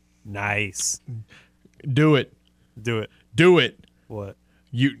Improvement. Nice. Do it. Do it. Do it. What?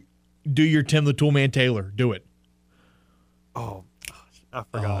 You do your Tim the Toolman Taylor. Do it. Oh, gosh. I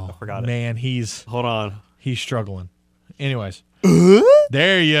forgot it. Man, Hold on. he's struggling. Anyways.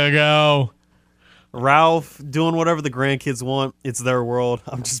 There you go. Ralph doing whatever the grandkids want. It's their world.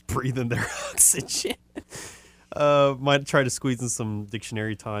 I'm just breathing their oxygen. Might try to squeeze in some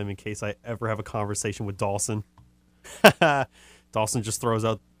dictionary time in case I ever have a conversation with Dawson. Dawson just throws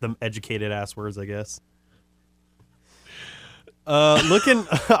out them educated ass words, I guess. I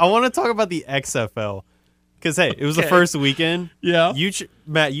want to talk about the XFL because hey, it was the first weekend. Yeah.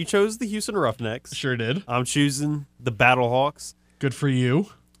 Matt, you chose the Houston Roughnecks. Sure did. I'm choosing the Battlehawks. Good for you.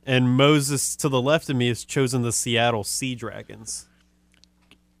 And Moses to the left of me has chosen the Seattle Sea Dragons.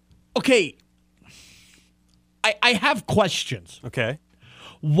 Okay. I have questions. Okay.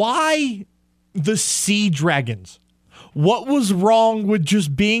 Why the Sea Dragons? What was wrong with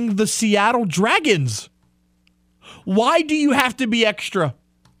just being the Seattle Dragons? Why do you have to be extra?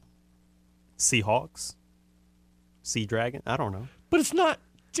 Seahawks? Sea Dragon? I don't know. But it's not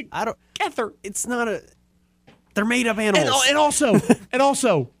together. It's not a... They're made up animals. And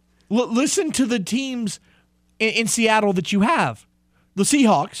also, listen to the teams in Seattle that you have. The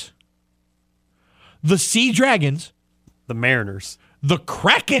Seahawks, the Sea Dragons, the Mariners, the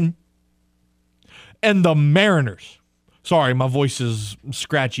Kraken, and the Mariners. Sorry, my voice is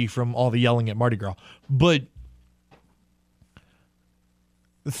scratchy from all the yelling at Mardi Gras. But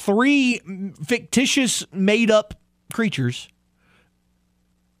 3 fictitious made-up creatures,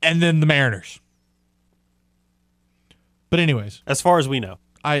 and then the Mariners. But anyways, as far as we know,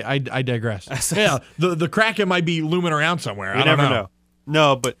 I digress. Yeah, the Kraken might be looming around somewhere. We never know.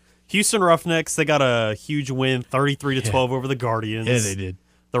 No, but Houston Roughnecks, they got a huge win, 33-12 over the Guardians. Yeah, they did.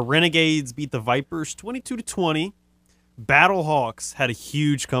 The Renegades beat the Vipers 22-20. Battlehawks had a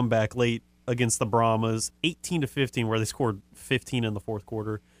huge comeback late against the Brahmas, 18-15, where they scored 15 in the fourth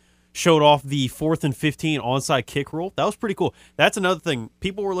quarter. Showed off the 4th and 15 onside kick rule. That was pretty cool. That's another thing.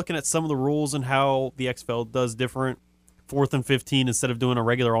 People were looking at some of the rules and how the XFL does different. 4th and 15 instead of doing a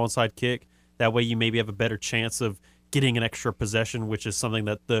regular onside kick. That way you maybe have a better chance of getting an extra possession, which is something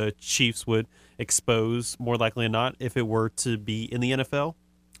that the Chiefs would expose more likely than not if it were to be in the NFL.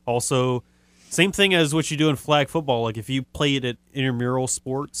 Also, same thing as what you do in flag football. Like if you play it at intramural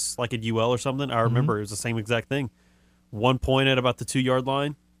sports, like at UL or something, I remember it was the same exact thing. 1 point at about the 2-yard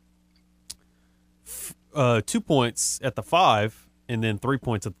line, 2 points at the 5, and then 3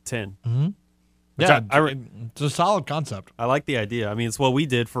 points at the 10. Mm-hmm. Yeah, it's a solid concept. I like the idea. I mean, it's what we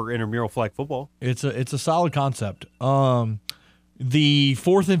did for intramural flag football. It's a solid concept. The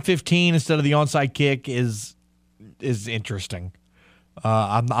 4th and 15 instead of the onside kick is interesting.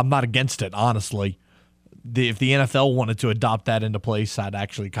 I'm not against it, honestly. If the NFL wanted to adopt that into place, I'd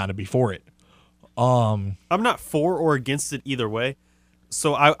actually kind of be for it. I'm not for or against it either way.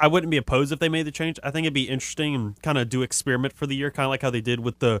 So I wouldn't be opposed if they made the change. I think it'd be interesting and kind of do experiment for the year, kind of like how they did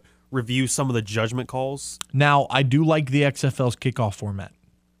with the review some of the judgment calls. Now, I do like the XFL's kickoff format.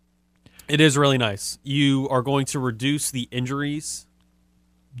 It is really nice. You are going to reduce the injuries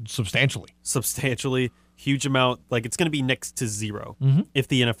substantially. Huge amount. Like it's going to be next to 0 if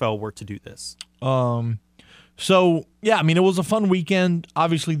the NFL were to do this. So, yeah, I mean, it was a fun weekend.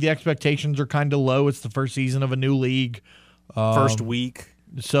 Obviously, the expectations are kind of low. It's the first season of a new league. First week.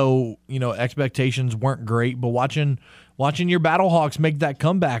 So, expectations weren't great, but watching your Battlehawks make that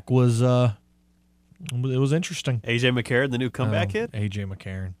comeback was it was interesting. AJ McCarron, the new comeback kid? AJ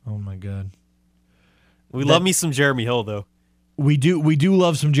McCarron. Oh my God. We love me some Jeremy Hill though. We do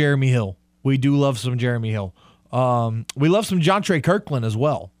love some Jeremy Hill. We love some Jontre Kirkland as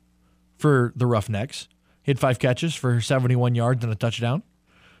well for the Roughnecks. He had 5 catches for 71 yards and a touchdown.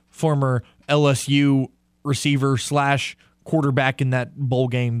 Former LSU receiver / quarterback in that bowl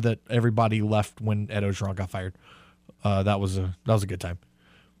game that everybody left when Ed Orgeron got fired. That was a good time.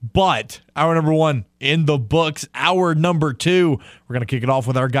 But hour number 1 in the books. Hour number 2, we're going to kick it off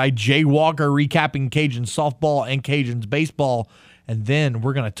with our guy Jay Walker recapping Cajuns softball and Cajuns baseball. And then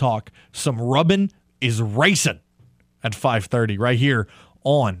we're going to talk some Rubbin is Racing at 5:30 right here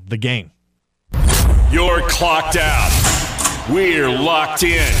on The Game. You're clocked out. We're locked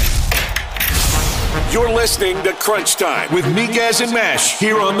in. You're listening to Crunch Time with Miguez and Mesh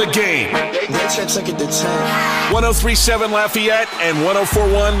here on The Game. 103.7 Lafayette and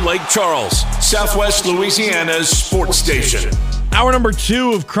 104.1 Lake Charles, Southwest Louisiana's sports station. Hour number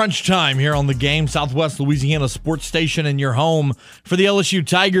 2 of Crunch Time here on The Game, Southwest Louisiana sports station, and your home for the LSU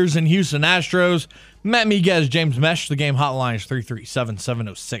Tigers and Houston Astros. Matt Miguez, James Mesh. The Game hotline is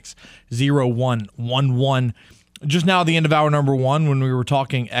 337-706-0111. Just now at the end of hour number 1 when we were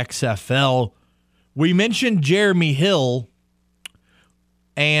talking XFL, we mentioned Jeremy Hill,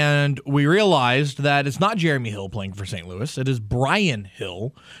 and we realized that it's not Jeremy Hill playing for St. Louis. It is Brian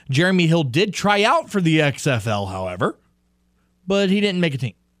Hill. Jeremy Hill did try out for the XFL, however, but he didn't make a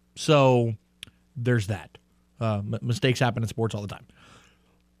team. So there's that. Mistakes happen in sports all the time.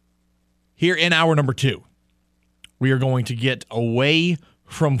 Here in hour number 2, we are going to get away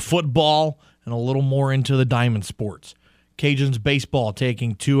from football and a little more into the diamond sports. Cajuns baseball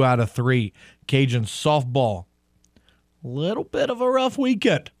taking 2 out of 3. Cajuns softball, a little bit of a rough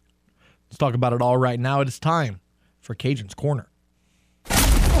weekend. Let's talk about it all right now. It is time for Cajuns Corner.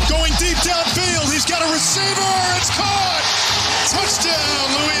 Going deep downfield. He's got a receiver. It's caught.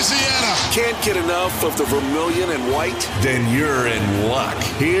 Touchdown, Louisiana. Can't get enough of the vermilion and white? Then you're in luck.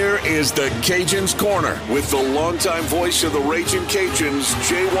 Here is the Cajuns Corner with the longtime voice of the Ragin' Cajuns,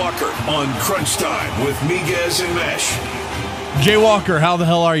 Jay Walker, on Crunch Time with Miguez and Mesh. Jay Walker, how the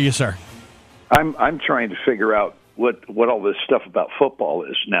hell are you, sir? I'm trying to figure out what all this stuff about football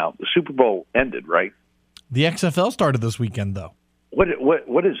is now. The Super Bowl ended, right? The XFL started this weekend, though. What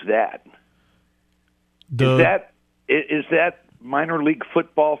is that? Is that minor league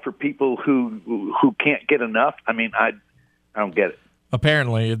football for people who can't get enough? I mean, I don't get it.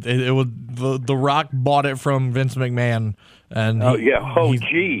 Apparently, it was the Rock bought it from Vince McMahon, and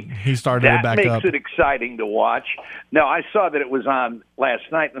he started it back up. That makes it exciting to watch. Now, I saw that it was on last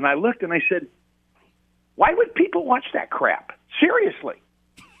night, and I looked and I said, "Why would people watch that crap? Seriously,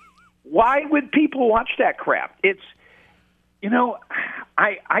 why would people watch that crap?" It's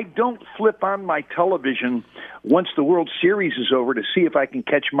I don't flip on my television once the World Series is over to see if I can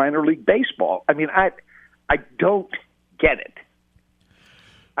catch minor league baseball. I mean, I don't get it.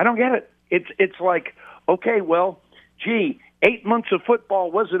 I don't get it. It's like, okay, well, 8 months of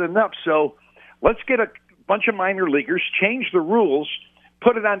football wasn't enough, so let's get a bunch of minor leaguers, change the rules,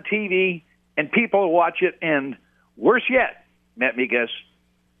 put it on TV, and people will watch it, and worse yet, Matt Miguez,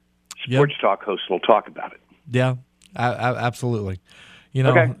 sports talk host, will talk about it. Yeah, absolutely.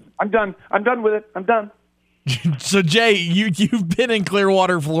 Okay, I'm done. I'm done with it. I'm done. So, Jay, you've been in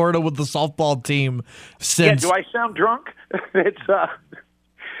Clearwater, Florida with the softball team since... Yeah, do I sound drunk?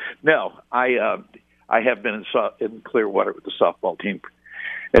 No, I have been in Clearwater with the softball team,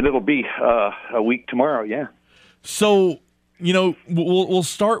 and it'll be a week tomorrow, yeah. So, we'll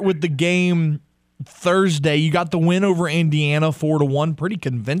start with the game Thursday. You got the win over Indiana 4-1, pretty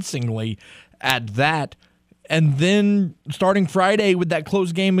convincingly at that. And then starting Friday with that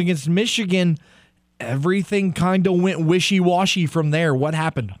close game against Michigan, everything kind of went wishy-washy from there. What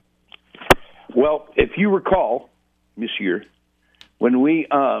happened? Well, if you recall, Monsieur, when we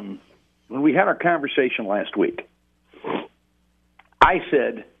had our conversation last week, I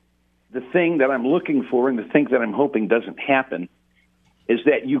said the thing that I'm looking for and the thing that I'm hoping doesn't happen is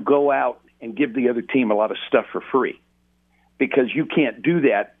that you go out and give the other team a lot of stuff for free, because you can't do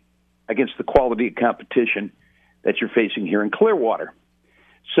that against the quality of competition that you're facing here in Clearwater.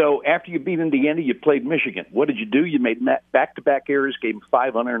 So after you beat Indiana, you played Michigan. What did you do? You made back-to-back errors, gave them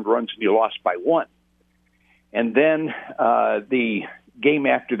 5 unearned runs, and you lost by 1. And then the game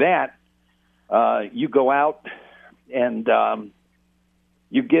after that, you go out and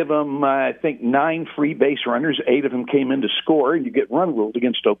you give them, I think, 9 free base runners. 8 of them came in to score, and you get run ruled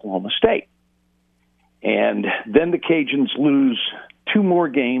against Oklahoma State. And then the Cajuns lose 2 more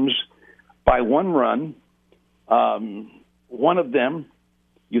games by 1 run. One of them,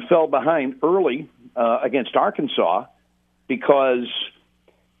 you fell behind early against Arkansas because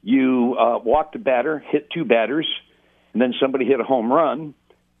you walked a batter, hit 2 batters, and then somebody hit a home run,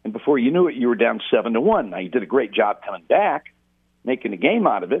 and before you knew it, you were down 7-1. Now, you did a great job coming back, making a game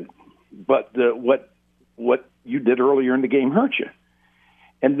out of it, but what what you did earlier in the game hurt you.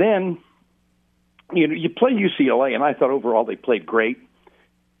 And then, you play UCLA, and I thought overall they played great.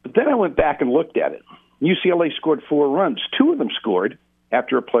 But then I went back and looked at it. UCLA scored 4 runs. 2 of them scored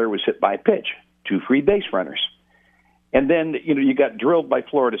after a player was hit by a pitch, 2 free base runners. And then, you got drilled by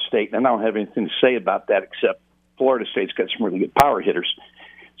Florida State, and I don't have anything to say about that except Florida State's got some really good power hitters.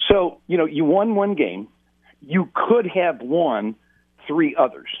 So, you won 1 game. You could have won 3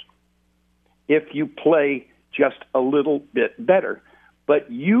 others if you play just a little bit better.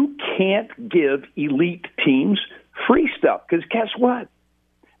 But you can't give elite teams free stuff, because guess what?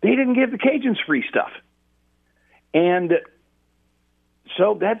 They didn't give the Cajuns free stuff. And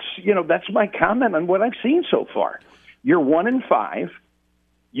so that's my comment on what I've seen so far. You're 1-5.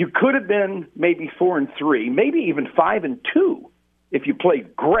 You could have been maybe 4-3, maybe even 5-2 if you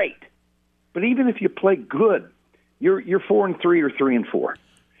played great. But even if you play good, you're 4-3 or 3-4.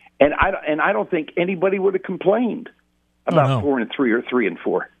 And I don't think anybody would have complained about 4-3 or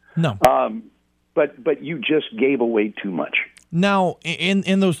 3-4. No. But you just gave away too much. Now,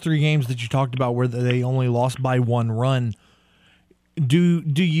 in those 3 games that you talked about where they only lost by 1 run, do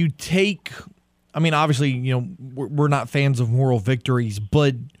you take? I mean, obviously, we're not fans of moral victories,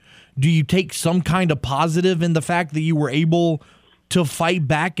 but do you take some kind of positive in the fact that you were able to fight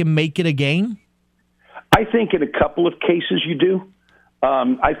back and make it a game? I think in a couple of cases you do.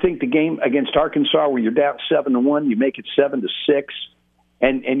 I think the game against Arkansas, where you're down 7-1, you make it 7-6,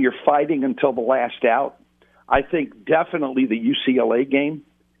 and you're fighting until the last out. I think definitely the UCLA game,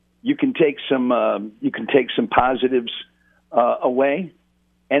 you can take some positives away,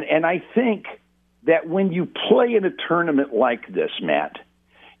 and I think that when you play in a tournament like this, Matt,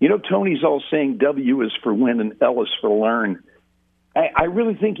 Tony's all saying W is for win and L is for learn. I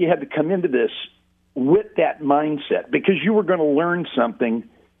really think you had to come into this with that mindset, because you were going to learn something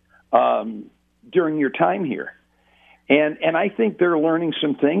during your time here. And I think they're learning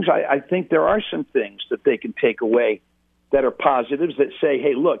some things. I think there are some things that they can take away that are positives, that say,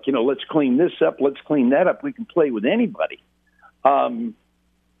 hey, look, let's clean this up, let's clean that up. We can play with anybody. And,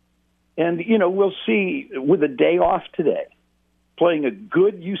 we'll see with a day off today, playing a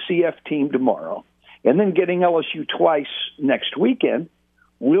good UCF team tomorrow, and then getting LSU twice next weekend,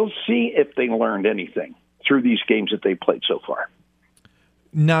 we'll see if they learned anything through these games that they played so far.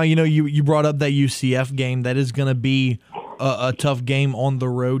 Now, you brought up that UCF game. That is going to be a tough game on the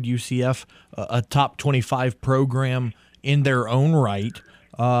road. UCF, a top 25 program in their own right.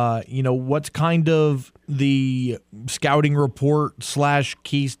 What's kind of the scouting report /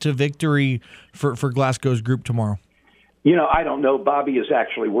 keys to victory for Glasgow's group tomorrow? I don't know. Bobby is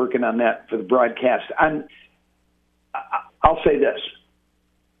actually working on that for the broadcast. I'll say this.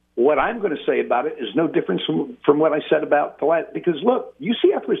 What I'm going to say about it is no different from what I said about the last. Because look,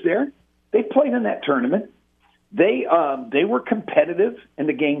 UCF was there. They played in that tournament. They were competitive in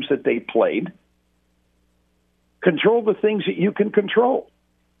the games that they played. Control the things that you can control,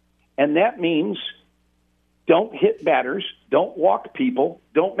 and that means don't hit batters, don't walk people,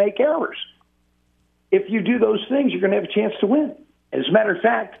 don't make errors. If you do those things, you're going to have a chance to win. As a matter of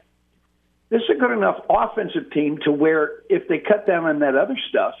fact, this is a good enough offensive team to where if they cut down on that other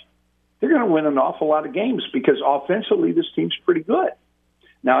stuff, they're going to win an awful lot of games, because offensively this team's pretty good.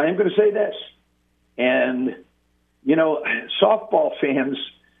 Now, I am going to say this, and, softball fans,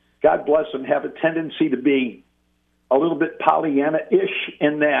 God bless them, have a tendency to be a little bit Pollyanna-ish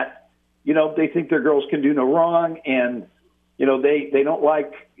in that, they think their girls can do no wrong, and, they don't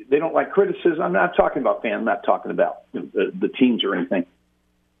like criticism. I'm not talking about fans. I'm not talking about the teams or anything.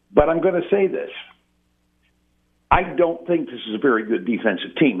 But I'm going to say this. I don't think this is a very good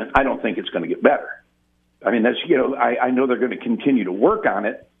defensive team, and I don't think it's going to get better. I mean, that's I know they're going to continue to work on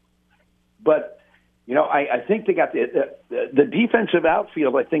it, but I think they got the defensive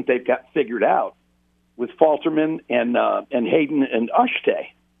outfield. I think they've got figured out with Falterman and Hayden and Ushte.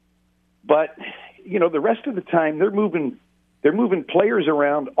 But the rest of the time they're moving players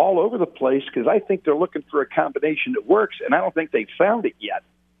around all over the place, because I think they're looking for a combination that works, and I don't think they've found it yet.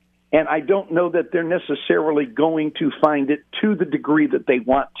 And I don't know that they're necessarily going to find it to the degree that they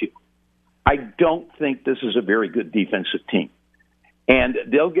want to. I don't think this is a very good defensive team. And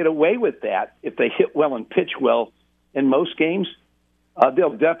they'll get away with that if they hit well and pitch well in most games.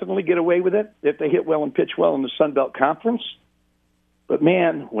 They'll definitely get away with it if they hit well and pitch well in the Sun Belt Conference. But,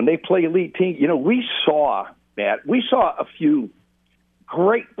 man, when they play elite teams, we saw a few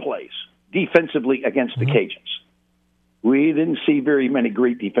great plays defensively against the Cajuns. We didn't see very many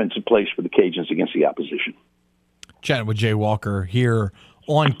great defensive plays for the Cajuns against the opposition. Chatting with Jay Walker here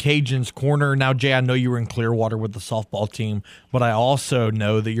on Cajun's corner. Now, Jay, I know you were in Clearwater with the softball team, but I also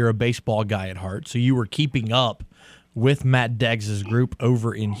know that you're a baseball guy at heart. So you were keeping up with Matt Deggs' group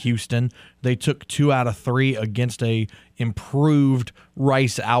over in Houston. They took 2 out of 3 against a improved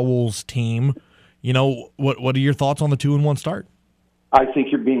Rice Owls team. You know, what are your thoughts on the 2-1 start? I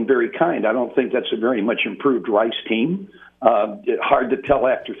think you're being very kind. I don't think that's a very much improved Rice team. Hard to tell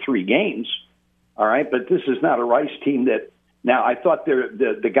after 3 games, all right? But this is not a Rice team that – now, I thought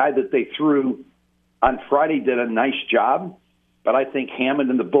the guy that they threw on Friday did a nice job, but I think Hammond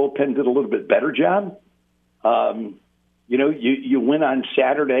and the bullpen did a little bit better job. You know, you win on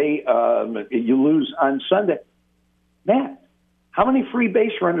Saturday, you lose on Sunday. Man, how many free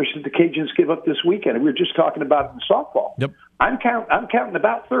base runners did the Cajuns give up this weekend? We were just talking about it in softball. Yep. I'm counting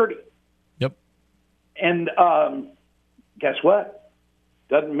about 30. Yep. And guess what?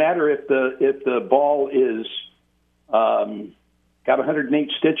 Doesn't matter if the ball is got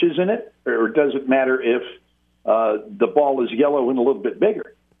 108 stitches in it, or does it matter if the ball is yellow and a little bit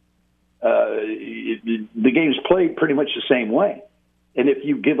bigger? The game's played pretty much the same way. And if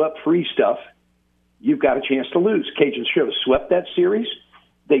you give up free stuff, you've got a chance to lose. Cajuns should have swept that series.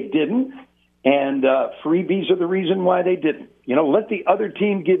 They didn't. And freebies are the reason why they didn't. You know, let the other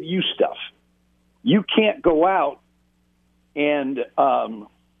team give you stuff. You can't go out and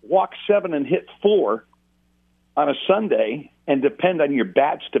walk 7 and hit 4 on a Sunday and depend on your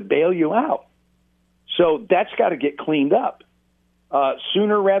bats to bail you out. So that's got to get cleaned up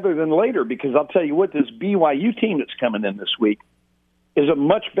sooner rather than later, because I'll tell you what, this BYU team that's coming in this week is a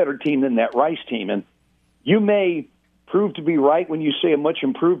much better team than that Rice team. And you may prove to be right when you say a much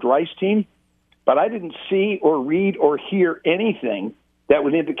improved Rice team, but I didn't see or read or hear anything that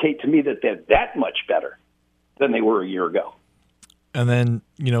would indicate to me that they're that much better than they were a year ago. And then,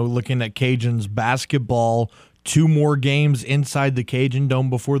 you know, looking at Cajuns basketball, 2 more games inside the Cajun Dome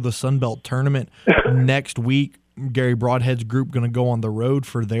before the Sun Belt tournament next week. Gary Broadhead's group going to go on the road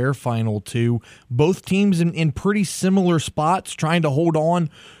for their final 2. Both teams in pretty similar spots, trying to hold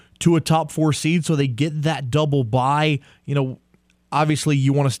on to a top 4 seed so they get that double bye. You know, obviously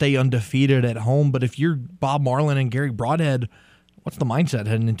you want to stay undefeated at home, but if you're Bob Marlin and Gary Broadhead, what's the mindset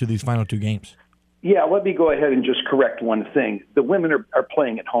heading into these final 2 games? Yeah, let me go ahead and just correct one thing. The women are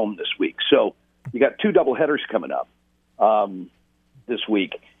playing at home this week, so you got 2 doubleheaders coming up this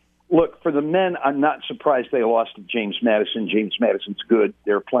week. Look, for the men, I'm not surprised they lost to James Madison. James Madison's good.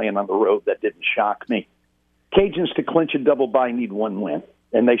 They're playing on the road. That didn't shock me. Cajuns, to clinch a double bye, need 1 win,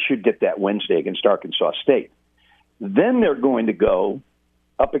 and they should get that Wednesday against Arkansas State. Then they're going to go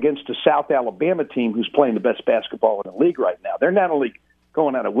up against a South Alabama team who's playing the best basketball in the league right now. They're not only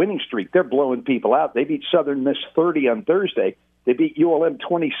going on a winning streak, they're blowing people out. They beat Southern Miss 30 on Thursday. They beat ULM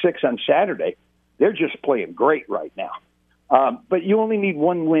 26 on Saturday. They're just playing great right now. But you only need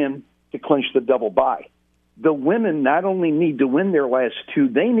 1 win to clinch the double bye. The women not only need to win their last 2,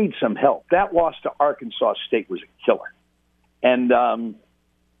 they need some help. That loss to Arkansas State was a killer. And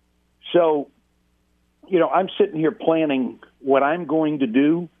so, you know, I'm sitting here planning what I'm going to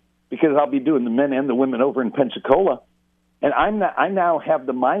do, because I'll be doing the men and the women over in Pensacola. And I now have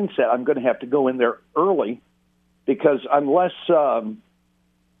the mindset I'm going to have to go in there early, because unless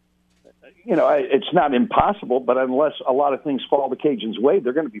you know, it's not impossible, but unless a lot of things fall the Cajuns' way,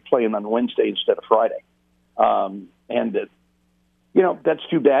 they're going to be playing on Wednesday instead of Friday. You know, that's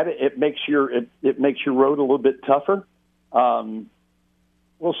too bad. It makes your road a little bit tougher.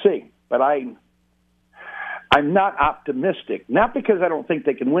 We'll see. But I'm not optimistic, not because I don't think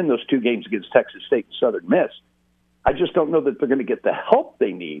they can win those 2 games against Texas State and Southern Miss. I just don't know that they're going to get the help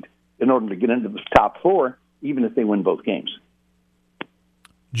they need in order to get into the top 4, even if they win both games.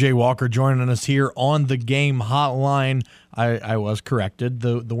 Jay Walker joining us here on the Game Hotline. I was corrected.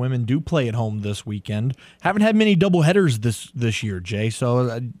 The women do play at home this weekend. Haven't had many doubleheaders this year, Jay.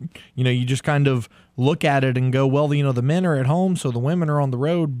 So, you know, you just kind of look at it and go, well, you know, the men are at home, so the women are on the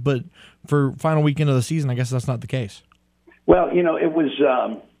road. But for final weekend of the season, I guess that's not the case. Well, you know, it was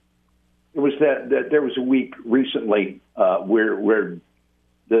that there was a week recently where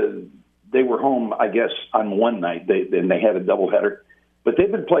they were home, I guess, on one night. They had a doubleheader. But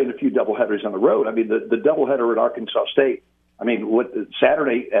they've been playing a few doubleheaders on the road. I mean, the doubleheader at Arkansas State,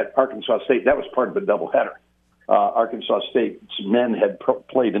 Saturday at Arkansas State, that was part of a doubleheader. Arkansas State's men had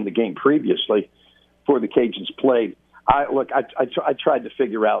played in the game previously before the Cajuns played. I tried to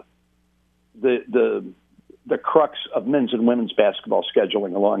figure out the crux of men's and women's basketball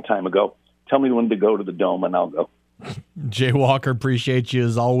scheduling a long time ago. Tell me when to go to the Dome, and I'll go. Jay Walker, appreciate you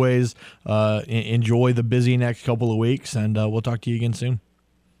as always. Enjoy the busy next couple of weeks, and we'll talk to you again soon.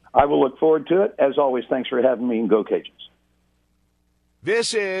 I will look forward to it. As always, thanks for having me, and go Cajuns.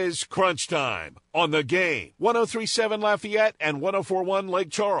 This is Crunch Time on the Game. 103.7 Lafayette and 104.1 Lake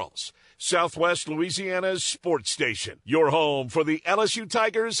Charles, Southwest Louisiana's sports station. Your home for the LSU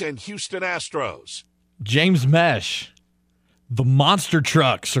Tigers and Houston Astros. James Mesh, the monster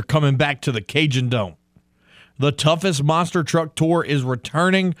trucks are coming back to the Cajun Dome. The toughest monster truck tour is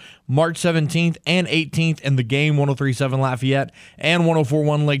returning March 17th and 18th, and the Game. 103.7 Lafayette and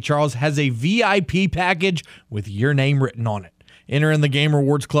 104.1 Lake Charles has a VIP package with your name written on it. Enter in the Game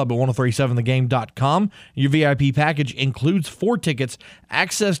Rewards Club at 1037thegame.com. Your VIP package includes 4 tickets,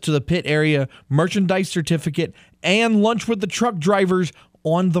 access to the pit area, merchandise certificate, and lunch with the truck drivers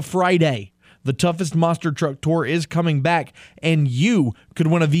on the Friday. The toughest monster truck tour is coming back, and you could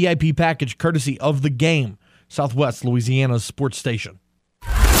win a VIP package courtesy of the Game, Southwest Louisiana's sports station.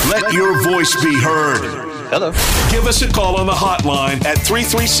 Let your voice be heard. Hello. Give us a call on the hotline at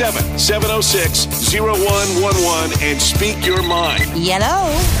 337-706-0111 and speak your mind.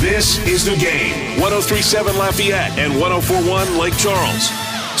 Hello. This is the Game. 103.7 Lafayette and 104.1 Lake Charles,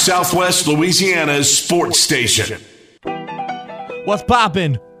 Southwest Louisiana's sports station. What's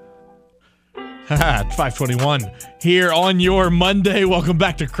poppin'? It's 521 here on your Monday. Welcome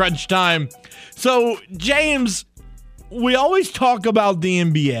back to Crunch Time. So, James, we always talk about the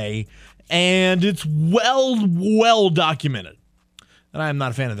NBA, and it's well documented that I am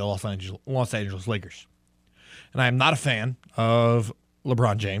not a fan of the Los Angeles Lakers. And I am not a fan of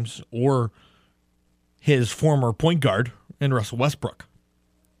LeBron James or his former point guard in Russell Westbrook.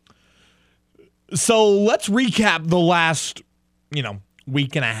 So let's recap the last,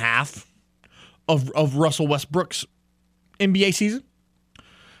 week and a half of Russell Westbrook's NBA season.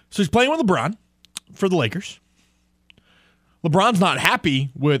 So he's playing with LeBron for the Lakers. LeBron's not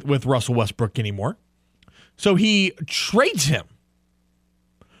happy with Russell Westbrook anymore. So he trades him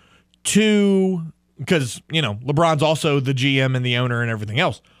because, LeBron's also the GM and the owner and everything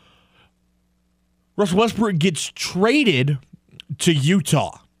else. Russell Westbrook gets traded to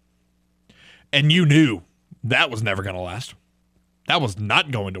Utah. And you knew that was never going to last. That was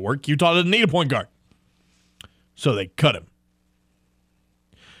not going to work. Utah didn't need a point guard. So they cut him.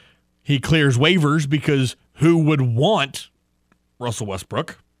 He clears waivers because who would want Russell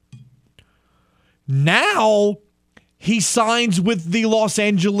Westbrook? Now he signs with the Los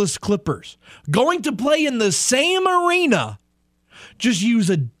Angeles Clippers. Going to play in the same arena, just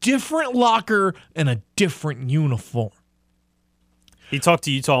use a different locker and a different uniform. He talked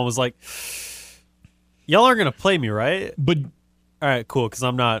to Utah and was like, y'all aren't going to play me, right? But all right, cool, because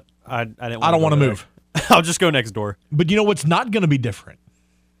I'm not. I don't want to move. I'll just go next door. But you know what's not going to be different?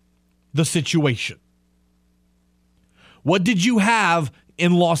 The situation. What did you have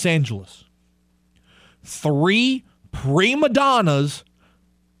in Los Angeles? 3 prima donnas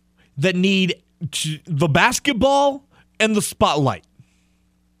that need the basketball and the spotlight.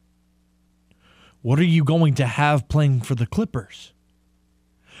 What are you going to have playing for the Clippers?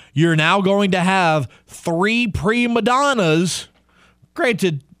 You're now going to have 3 prima donnas.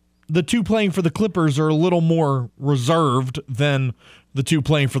 Granted, the 2 playing for the Clippers are a little more reserved than the 2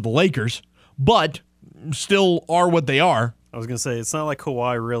 playing for the Lakers, but still are what they are. I was going to say, it's not like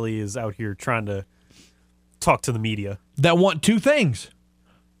Kawhi really is out here trying to talk to the media. That want 2 things.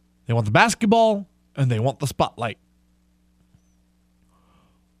 They want the basketball and they want the spotlight.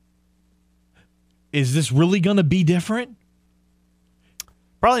 Is this really going to be different?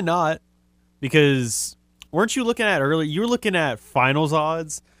 Probably not, because weren't you looking at earlier? You were looking at finals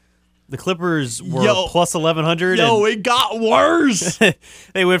odds. The Clippers were plus 1,100. It got worse.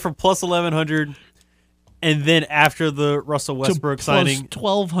 They went from plus 1,100, and then after the Russell Westbrook signing,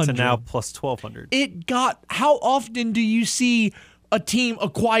 1,200 to now plus 1,200. It got. How often do you see a team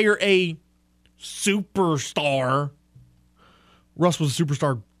acquire a superstar? Russ was a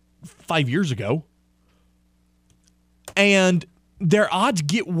superstar 5 years ago, and their odds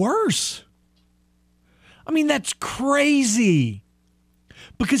get worse. I mean, that's crazy.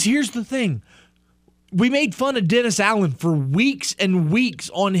 Because here's the thing. We made fun of Dennis Allen for weeks and weeks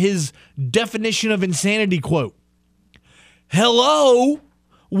on his definition of insanity quote. Hello?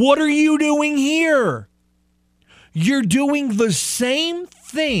 What are you doing here? You're doing the same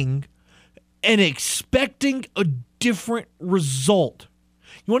thing and expecting a different result.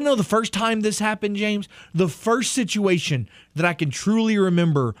 You want to know the first time this happened, James? The first situation that I can truly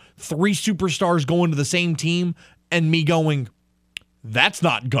remember 3 superstars going to the same team and me going, that's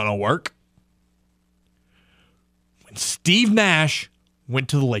not going to work. When Steve Nash went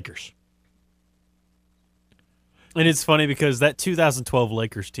to the Lakers. And it's funny because that 2012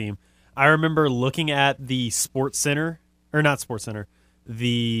 Lakers team, I remember looking at the Sports Center, or not Sports Center,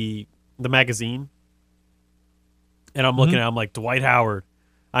 the magazine. And I'm looking at him like Dwight Howard.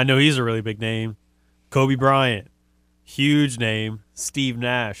 I know he's a really big name. Kobe Bryant, huge name. Steve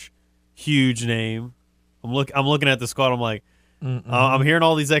Nash, huge name. I'm looking at the squad. I'm like, I'm hearing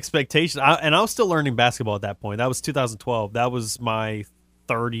all these expectations. And I was still learning basketball at that point. That was 2012. That was my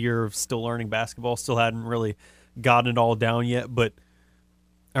third year of still learning basketball. Still hadn't really gotten it all down yet. But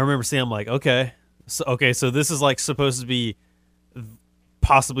I remember seeing, I'm like, okay, so this is like supposed to be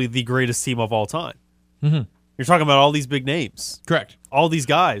possibly the greatest team of all time. Mm-hmm. You're talking about all these big names. Correct. All these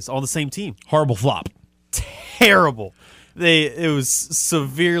guys on the same team. Horrible flop. Terrible. It was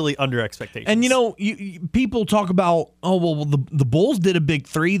severely under expectations. And, people talk about, the Bulls did a big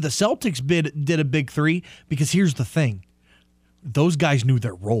three. The Celtics did a big three. Because here's the thing. Those guys knew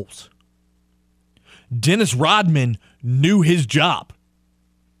their roles. Dennis Rodman knew his job.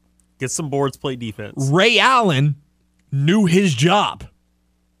 Get some boards, play defense. Ray Allen knew his job.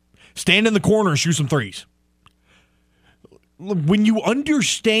 Stand in the corner and shoot some threes. When you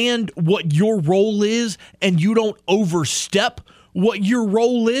understand what your role is and you don't overstep what your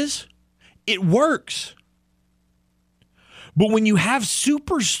role is, it works. But when you have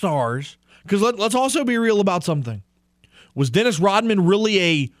superstars, because let's also be real about something. Was Dennis Rodman really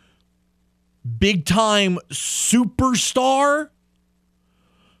a big-time superstar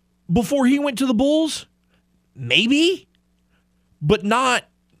before he went to the Bulls? Maybe. But not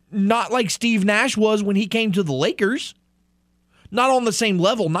like Steve Nash was when he came to the Lakers. Not on the same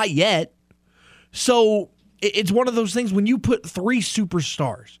level, not yet. So it's one of those things when you put three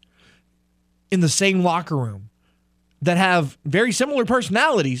superstars in the same locker room that have very similar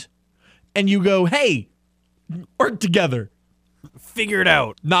personalities and you go, hey, work together. Figure it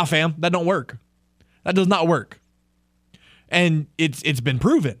out. Nah, fam, that don't work. That does not work. And it's been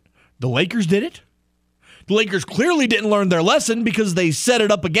proven. The Lakers did it. The Lakers clearly didn't learn their lesson because they set it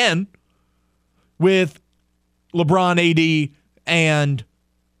up again with LeBron, AD, and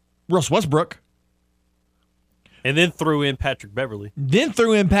Russ Westbrook. And then threw in Patrick Beverly. Then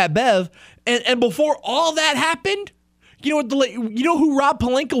threw in Pat Bev. And before all that happened, you know who Rob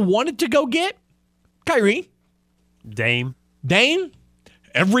Pelinka wanted to go get? Kyrie. Dame.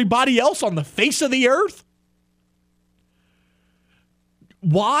 Everybody else on the face of the earth.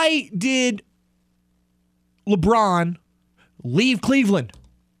 Why did LeBron leave Cleveland?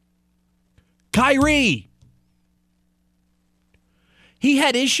 Kyrie. He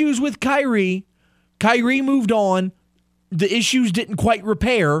had issues with Kyrie. Kyrie moved on. The issues didn't quite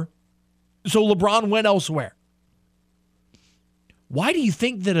repair. So LeBron went elsewhere. Why do you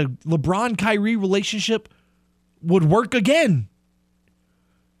think that a LeBron-Kyrie relationship would work again?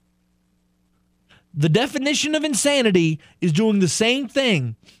 The definition of insanity is doing the same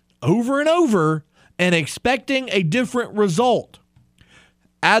thing over and over and expecting a different result.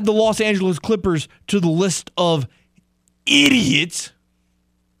 Add the Los Angeles Clippers to the list of idiots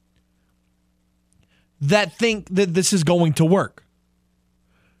that think that this is going to work.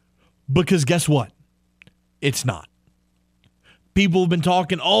 Because guess what? It's not. People have been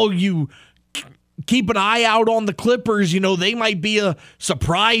talking, you keep an eye out on the Clippers. They might be a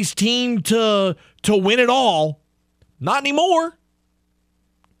surprise team to win it all. Not anymore.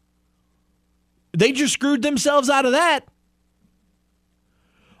 They just screwed themselves out of that.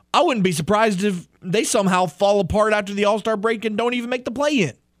 I wouldn't be surprised if they somehow fall apart after the All-Star break and don't even make the play-in.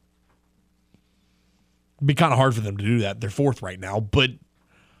 It'd be kind of hard for them to do that. They're fourth right now, but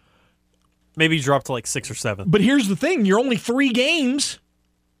maybe drop to like 6 or 7. But here's the thing. You're only 3 games.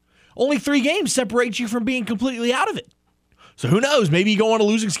 Only 3 games separate you from being completely out of it. So who knows? Maybe you go on a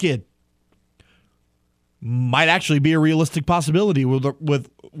losing skid. Might actually be a realistic possibility with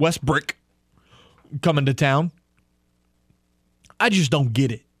Westbrook coming to town. I just don't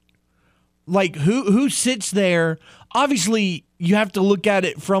get it. Like, who sits there? Obviously, you have to look at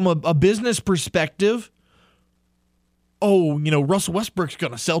it from a business perspective. Russell Westbrook's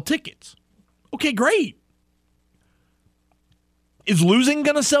going to sell tickets. Okay, great. Is losing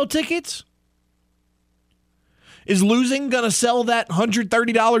going to sell tickets? Is losing going to sell that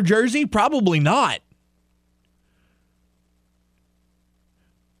 $130 jersey? Probably not.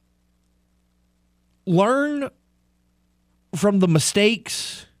 Learn from the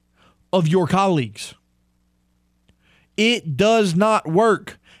mistakes of your colleagues. It does not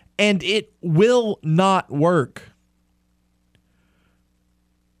work, and it will not work.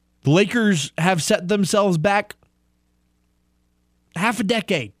 The Lakers have set themselves back half a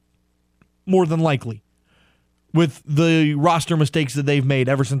decade, more than likely, with the roster mistakes that they've made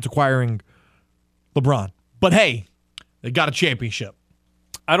ever since acquiring LeBron. But hey, they got a championship.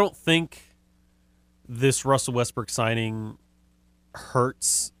 I don't think this Russell Westbrook signing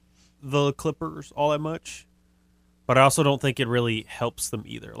hurts the Clippers all that much. but I also don't think it really helps them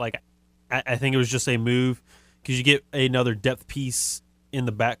either. Like, I think it was just a move because you get another depth piece in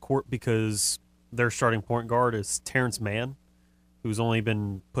the backcourt because their starting point guard is Terrence Mann, who's only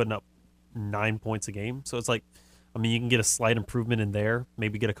been putting up 9 points a game. So it's like, I mean, you can get a slight improvement in there,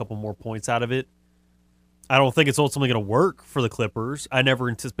 maybe get a couple more points out of it. I don't think it's ultimately going to work for the Clippers. I never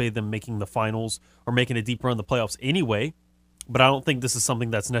anticipated them making the finals or making a deep run in the playoffs anyway, but I don't think this is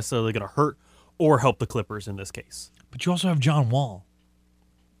something that's necessarily going to hurt or help the Clippers in this case. But you also have John Wall.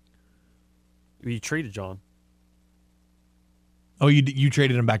 You traded John. Oh, you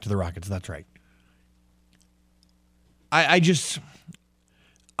traded him back to the Rockets. That's right. I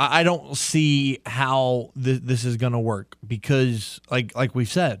don't see how this is going to work because, like we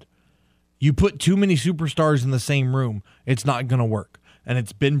said, you put too many superstars in the same room, it's not going to work. And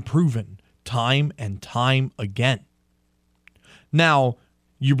it's been proven time and time again. Now,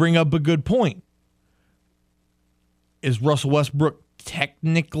 you bring up a good point. Is Russell Westbrook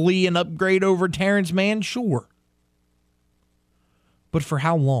technically an upgrade over Terrence Mann? Sure. But for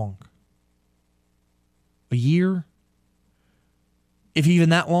how long? A year? If even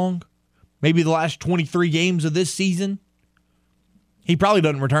that long? Maybe the last 23 games of this season? He probably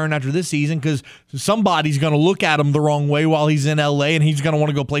doesn't return after this season because somebody's going to look at him the wrong way while he's in LA and he's going to want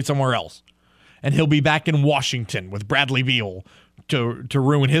to go play somewhere else. And he'll be back in Washington with Bradley Beal to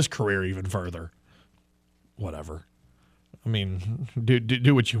ruin his career even further. Whatever. I mean,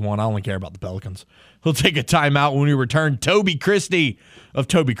 do what you want. I only care about the Pelicans. We'll take a timeout when we return. Toby Christie of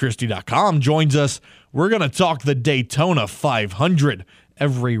TobyChristie.com joins us. We're going to talk the Daytona 500.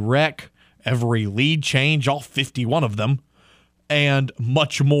 Every wreck, every lead change, all 51 of them, and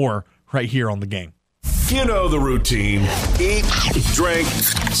much more right here on The Game. You know the routine. Eat, drink,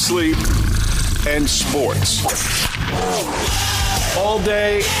 sleep, and sports. All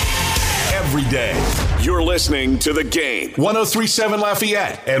day, every day. You're listening to The Game. 103.7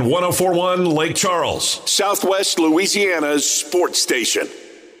 Lafayette and 104.1 Lake Charles, Southwest Louisiana's sports station.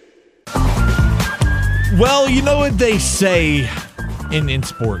 Well, you know what they say in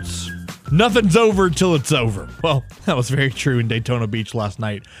sports. Nothing's over till it's over. Well, that was very true in Daytona Beach last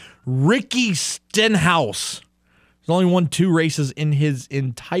night. Ricky Stenhouse has only won 2 races in his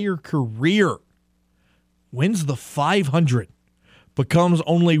entire career. Wins the 500. Becomes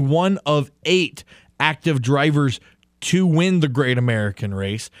only one of 8 active drivers to win the Great American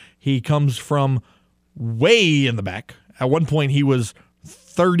Race. He comes from way in the back. At one point, he was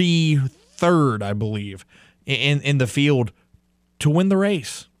 33rd, I believe, in the field to win the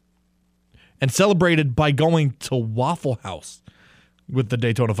race. And celebrated by going to Waffle House with the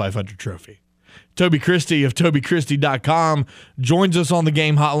Daytona 500 trophy. Toby Christie of TobyChristie.com joins us on the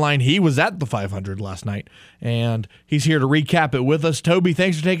Game hotline. He was at the 500 last night, and he's here to recap it with us. Toby,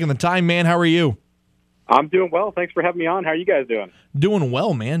 thanks for taking the time, man. How are you? I'm doing well. Thanks for having me on. How are you guys doing? Doing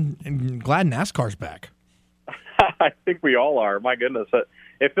well, man. And glad NASCAR's back. I think we all are. My goodness.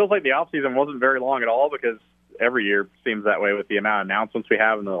 It feels like the offseason wasn't very long at all because every year seems that way with the amount of announcements we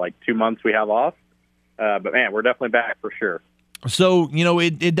have in the 2 months we have off. But, man, we're definitely back for sure. So,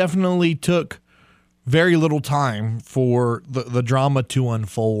 it definitely took very little time for the drama to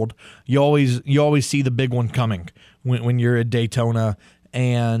unfold. You always see the big one coming when you're at Daytona,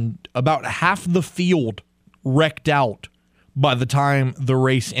 and about half the field wrecked out by the time the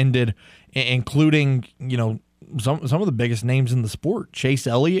race ended, including some of the biggest names in the sport: Chase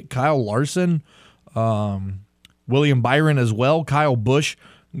Elliott, Kyle Larson, William Byron as well. Kyle Busch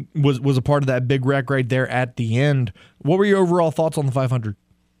was a part of that big wreck right there at the end. What were your overall thoughts on the 500?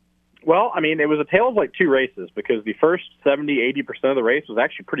 Well, I mean, it was a tale of 2 races because the first 70-80% of the race was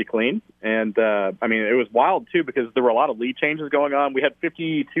actually pretty clean. And, it was wild, too, because there were a lot of lead changes going on. We had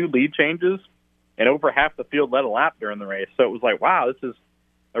 52 lead changes, and over half the field led a lap during the race. So it was like, wow, this is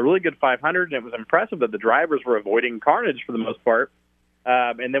a really good 500, and it was impressive that the drivers were avoiding carnage for the most part.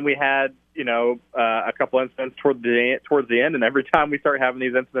 And then we had, a couple incidents towards the end, and every time we start having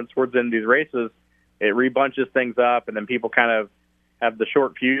these incidents towards the end of these races, it rebunches things up, and then people kind of have the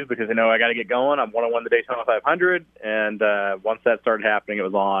short fuse because they know I got to get going. I want to win the Daytona 500, and once that started happening, it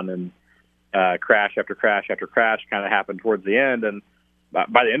was on, and crash after crash after crash kind of happened towards the end. And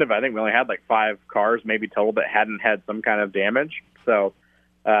by the end of it, I think we only had 5 cars maybe total that hadn't had some kind of damage. So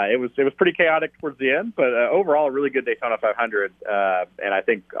it was pretty chaotic towards the end, but overall, a really good Daytona 500. And I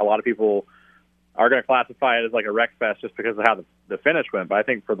think a lot of people are going to classify it as a wreck fest just because of how the finish went. But I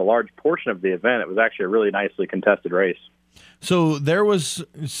think for the large portion of the event, it was actually a really nicely contested race. So there was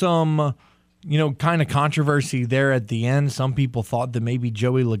some, kind of controversy there at the end. Some people thought that maybe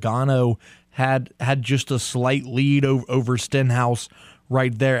Joey Logano had just a slight lead over Stenhouse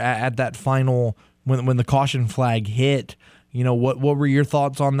right there at that final when the caution flag hit. What were your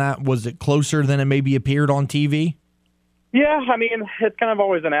thoughts on that? Was it closer than it maybe appeared on TV? Yeah, I mean, it's kind of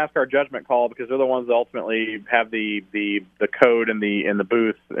always an NASCAR judgment call because they're the ones that ultimately have the code in the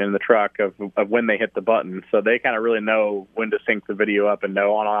booth in the truck of when they hit the button. So they kind of really know when to sync the video up and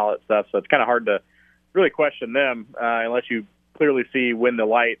know on all that stuff. So it's kind of hard to really question them unless you clearly see when the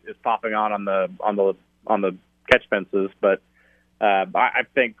light is popping on the catch fences. But I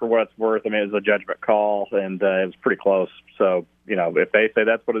think for what it's worth, I mean, it was a judgment call and it was pretty close. So if they say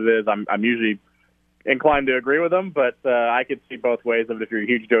that's what it is, I'm usually inclined to agree with them, but I could see both ways of it. If you're a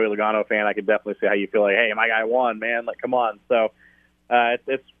huge Joey Logano fan, I could definitely see how you feel like, hey, my guy won, man, like, come on. So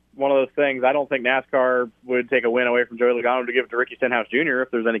it's one of those things. I don't think NASCAR would take a win away from Joey Logano to give it to Ricky Stenhouse Jr.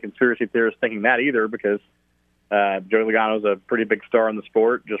 if there's any conspiracy theorists thinking that either, because Joey Logano's a pretty big star in the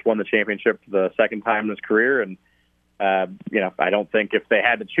sport, just won the championship for the second time in his career, and I don't think if they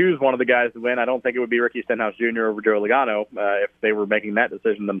had to choose one of the guys to win, I don't think it would be Ricky Stenhouse Jr. over Joey Logano if they were making that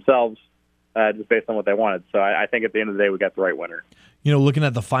decision themselves. Just based on what they wanted. So I think at the end of the day, we got the right winner. Looking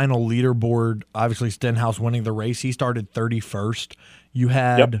at the final leaderboard, obviously Stenhouse winning the race. He started 31st. You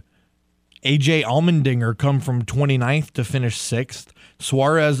had A.J. Allmendinger come from 29th to finish 6th.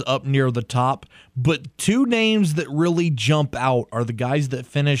 Suarez up near the top. But two names that really jump out are the guys that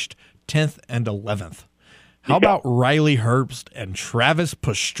finished 10th and 11th. How about Riley Herbst and Travis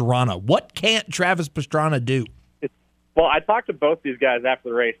Pastrana? What can't Travis Pastrana do? Well, I talked to both these guys after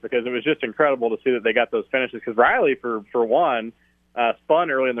the race because it was just incredible to see that they got those finishes. Because Riley, for one, spun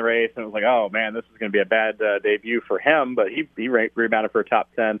early in the race, and it was like, oh, man, this is going to be a bad debut for him. But he rebounded for a top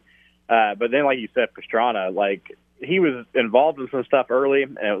 10. But then, like you said, Pastrana, like, he was involved in some stuff early,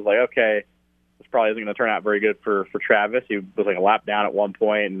 and it was like, okay, this probably isn't going to turn out very good for Travis. He was like a lap down at one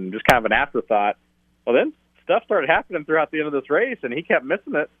point and just kind of an afterthought. Well, then stuff started happening throughout the end of this race, and he kept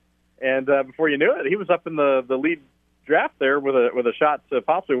missing it. And before you knew it, he was up in the lead draft there with a shot to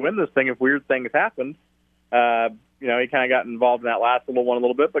possibly win this thing if weird things happened. He kind of got involved in that last little one a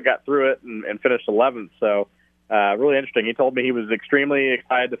little bit, but got through it and finished 11th. So really interesting. He told me he was extremely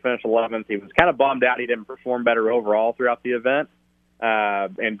excited to finish 11th. He was kind of bummed out he didn't perform better overall throughout the event,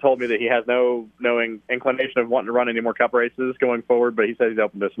 and told me that he has no inclination of wanting to run any more Cup races going forward, but he said he's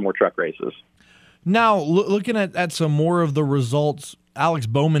open to some more truck races. Now, looking at some more of the results, Alex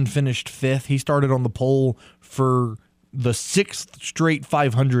Bowman finished 5th. He started on the pole for the 6th straight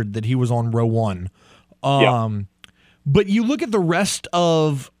 500 that he was on row 1. But you look at the rest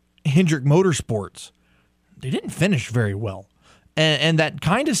of Hendrick Motorsports, they didn't finish very well. And that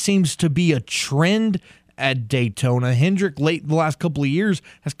kind of seems to be a trend at Daytona. Hendrick, late the last couple of years,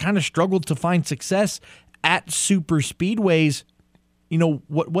 has kind of struggled to find success at super speedways.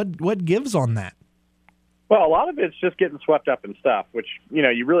 What gives on that? Well, a lot of it's just getting swept up in stuff, which,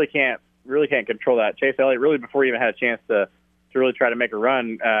 you really can't control that. Chase Elliott, really, before he even had a chance to really try to make a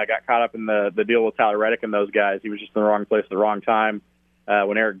run, got caught up in the deal with Tyler Reddick and those guys. He was just in the wrong place at the wrong time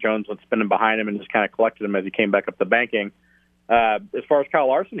when Eric Jones went spinning behind him and just kind of collected him as he came back up the banking. As far as Kyle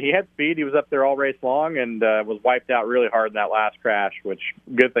Larson, he had speed. He was up there all race long and was wiped out really hard in that last crash, which,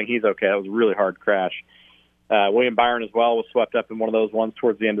 good thing he's okay. That was a really hard crash. William Byron as well was swept up in one of those ones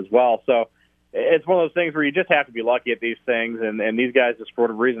towards the end as well. So it's one of those things where you just have to be lucky at these things, and these guys, just for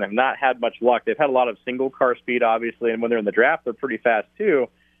whatever reason, have not had much luck. They've had a lot of single-car speed, obviously, and when they're in the draft, they're pretty fast, too.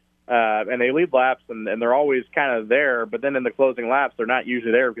 And they lead laps, and they're always kind of there, but then in the closing laps, they're not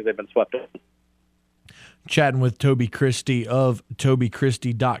usually there because they've been swept up. Chatting with Toby Christie of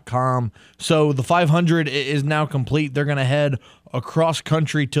TobyChristie.com. So the 500 is now complete. They're going to head across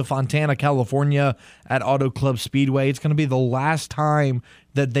country to Fontana, California at Auto Club Speedway. It's going to be the last time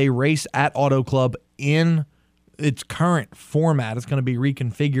that they race at Auto Club in its current format. It's going to be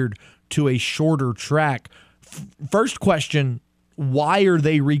reconfigured to a shorter track. First question, why are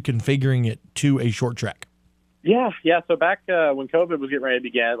they reconfiguring it to a short track? Yeah. So back when COVID was getting ready to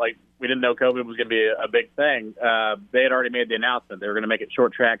begin, like, we didn't know COVID was going to be a big thing. They had already made the announcement they were going to make it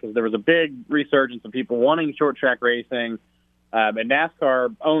short track because there was a big resurgence of people wanting short track racing. And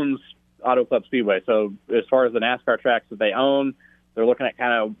NASCAR owns Auto Club Speedway. So as far as the NASCAR tracks that they own, they're looking at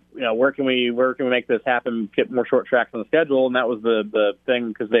kind of, where can we make this happen, get more short tracks on the schedule. And that was the thing,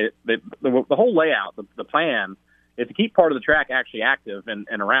 because the whole layout, the plan is to keep part of the track actually active and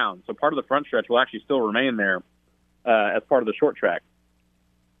around. So part of the front stretch will actually still remain there as part of the short track.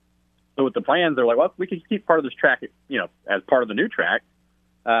 So with the plans, they're like, well, we can keep part of this track, as part of the new track.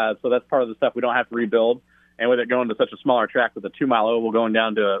 So that's part of the stuff we don't have to rebuild. And with it going to such a smaller track with a 2-mile oval going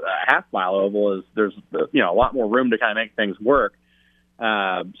down to a half-mile oval, there's a lot more room to kind of make things work. So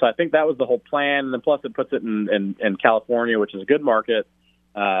I think that was the whole plan. And then plus it puts it in California, which is a good market.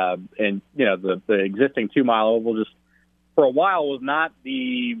 And, the existing 2 Mile Oval just for a while was not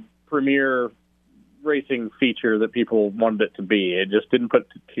the premier racing feature that people wanted it to be. It just didn't put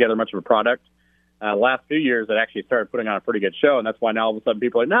together much of a product. Last few years, it actually started putting on a pretty good show, and that's why now all of a sudden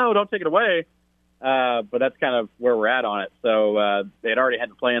people are like, no, don't take it away. But that's kind of where we're at on it. So they had already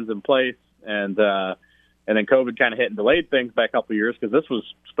had the plans in place, and then COVID kind of hit and delayed things by a couple of years because this was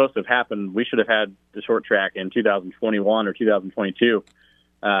supposed to have happened. We should have had the short track in 2021 or 2022.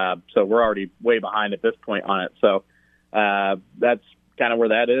 So we're already way behind at this point on it. So that's kind of where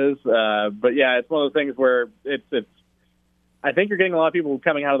that is. But yeah, it's one of those things where it's. I think you're getting a lot of people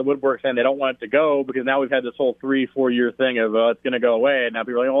coming out of the woodwork saying they don't want it to go because now we've had this whole 3-4 year thing of it's going to go away, and now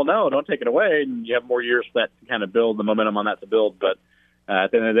people are like, well, no, don't take it away, and you have more years for that to kind of build the momentum on that to build. But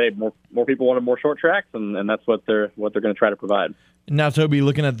at the end of the day, more people wanted more short tracks, and that's what they're going to try to provide. Now, Toby,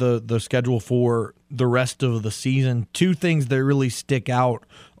 looking at the schedule for the rest of the season, two things that really stick out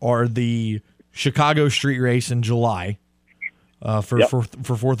are the Chicago Street Race in July for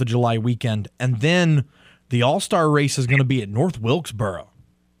 4th of July weekend, and then the All-Star race is going to be at North Wilkesboro.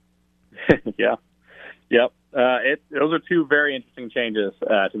 Yeah. Yep. Those are two very interesting changes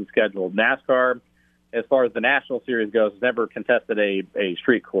to the schedule. NASCAR, as far as the National Series goes, has never contested a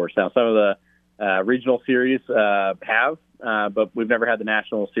street course. Now, some of the regional series have, but we've never had the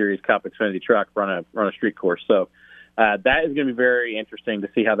National Series Cup Xfinity Truck run a street course. So that is going to be very interesting to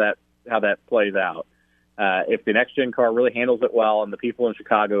see how that plays out. If the next-gen car really handles it well and the people in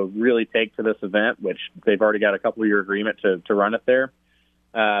Chicago really take to this event, which they've already got a couple-year agreement to run it there,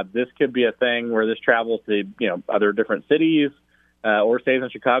 this could be a thing where this travels to other different cities or stays in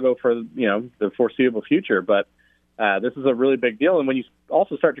Chicago for the foreseeable future. But this is a really big deal. And when you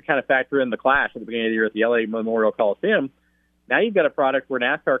also start to kind of factor in the clash at the beginning of the year at the LA Memorial Coliseum, now you've got a product where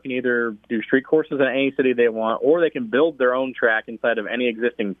NASCAR can either do street courses in any city they want, or they can build their own track inside of any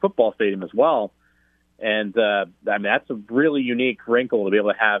existing football stadium as well. And, that's a really unique wrinkle to be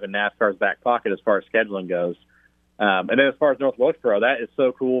able to have in NASCAR's back pocket as far as scheduling goes. And then as far as North Wilkesboro, that is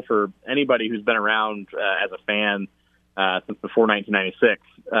so cool for anybody who's been around as a fan since before 1996.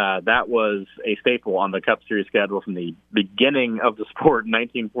 That was a staple on the Cup Series schedule from the beginning of the sport in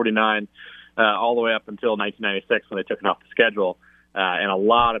 1949 all the way up until 1996 when they took it off the schedule. And a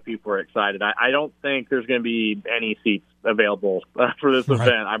lot of people are excited. I don't think there's going to be any seats available for this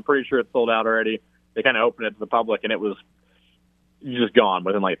event. I'm pretty sure it's sold out already. They kind of opened it to the public, and it was just gone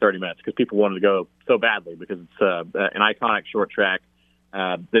within like 30 minutes because people wanted to go so badly because it's an iconic short track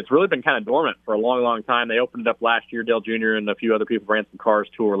that's really been kind of dormant for a long, long time. They opened it up last year. Dale Jr. and a few other people ran some Cars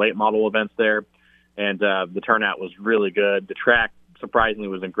Tour late model events there, and the turnout was really good. The track, surprisingly,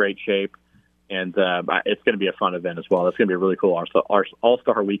 was in great shape, and it's going to be a fun event as well. It's going to be a really cool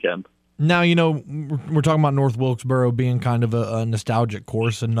All-Star weekend. Now, we're talking about North Wilkesboro being kind of a nostalgic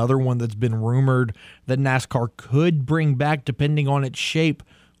course. Another one that's been rumored that NASCAR could bring back, depending on its shape,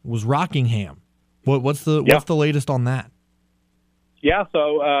 was Rockingham. What's the latest on that? Yeah,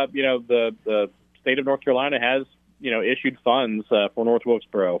 so the state of North Carolina has issued funds for North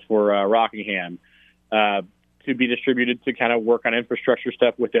Wilkesboro for Rockingham to be distributed to kind of work on infrastructure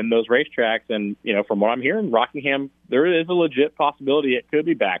stuff within those racetracks. And, from what I'm hearing, Rockingham, there is a legit possibility it could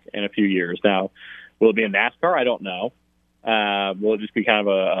be back in a few years. Now, will it be in NASCAR? I don't know. Will it just be kind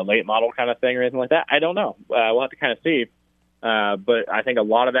of a late model kind of thing or anything like that? I don't know. We'll have to kind of see. But I think a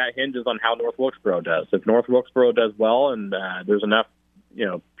lot of that hinges on how North Wilkesboro does. If North Wilkesboro does well and there's enough,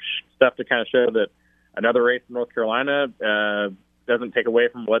 stuff to kind of show that another race in North Carolina doesn't take away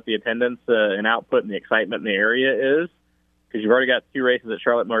from what the attendance and output and the excitement in the area is, because you've already got 2 races at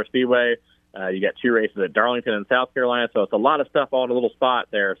Charlotte Motor Speedway. You got 2 races at Darlington in South Carolina, so it's a lot of stuff all in a little spot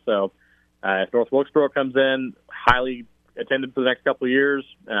there. So if North Wilkesboro comes in highly attended for the next couple of years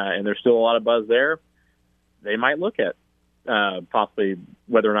and there's still a lot of buzz there, they might look at possibly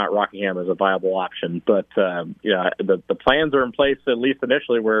whether or not Rockingham is a viable option. But, the plans are in place, at least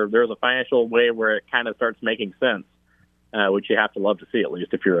initially, where there's a financial way where it kind of starts making sense. Which you have to love to see, at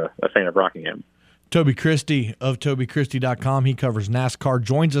least if you're a fan of Rockingham. Toby Christie of TobyChristie.com. He covers NASCAR.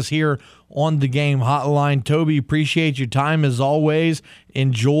 Joins us here on the Game Hotline. Toby, appreciate your time as always.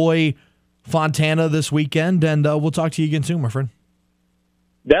 Enjoy Fontana this weekend, and we'll talk to you again soon, my friend.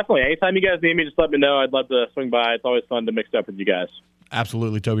 Definitely. Anytime you guys need me, just let me know. I'd love to swing by. It's always fun to mix up with you guys.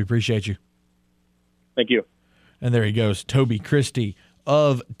 Absolutely, Toby. Appreciate you. Thank you. And there he goes, Toby Christie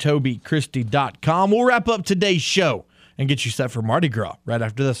of TobyChristie.com. We'll wrap up today's show and get you set for Mardi Gras right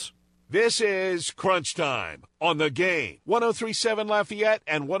after this. This is Crunch Time on the Game. 103.7 Lafayette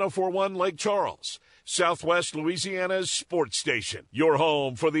and 104.1 Lake Charles, Southwest Louisiana's sports station. Your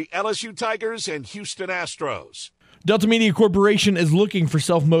home for the LSU Tigers and Houston Astros. Delta Media Corporation is looking for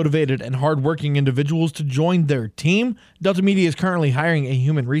self-motivated and hardworking individuals to join their team. Delta Media is currently hiring a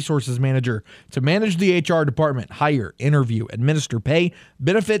human resources manager to manage the HR department, hire, interview, administer pay,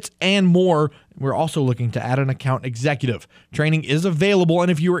 benefits, and more. We're also looking to add an account executive. Training is available, and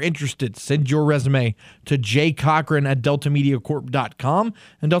if you are interested, send your resume to jcochran@deltamediacorp.com.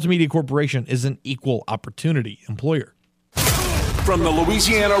 And Delta Media Corporation is an equal opportunity employer. From the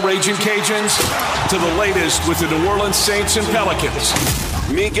Louisiana Raging Cajuns to the latest with the New Orleans Saints and Pelicans,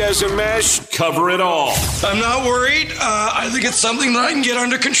 Miguez and Mesh cover it all. I'm not worried. I think it's something that I can get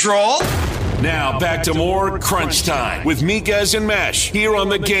under control. Now back to more Crunch Time with Miguez and Mesh here on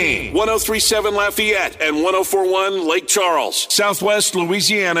The Game. 103.7 Lafayette and 104.1 Lake Charles, Southwest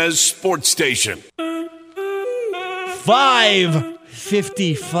Louisiana's sports station.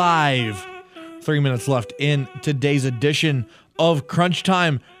 5:55. 3 minutes left in today's edition of Crunch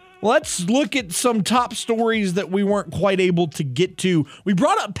Time. Let's look at some top stories that we weren't quite able to get to. We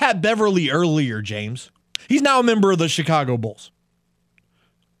brought up Pat Beverly earlier, James. He's now a member of the Chicago Bulls.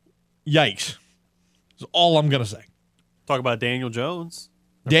 Yikes. That's all I'm going to say. Talk about Daniel Jones.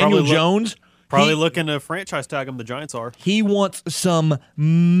 Daniel Jones. Probably looking to franchise tag him. The Giants are. He wants some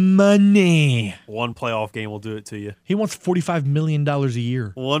money. One playoff game will do it to you. He wants $45 million a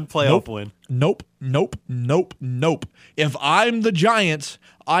year. One playoff win. Nope. If I'm the Giants,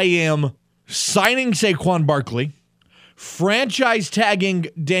 I am signing Saquon Barkley, franchise tagging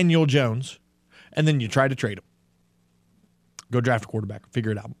Daniel Jones, and then you try to trade him. Go draft a quarterback.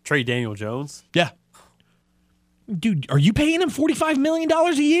 Figure it out. Trade Daniel Jones? Yeah. Dude, are you paying him $45 million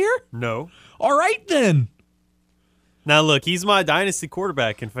a year? No. All right, then. Now, look, he's my dynasty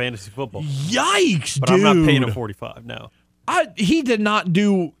quarterback in fantasy football. Yikes, but dude. I'm not paying him 45 now. He did not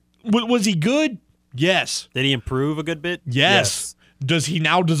do... Was he good? Yes. Did he improve a good bit? Yes. Does he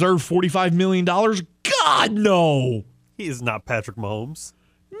now deserve $45 million? God, no. He is not Patrick Mahomes.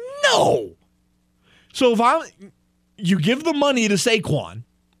 No. So if you give the money to Saquon...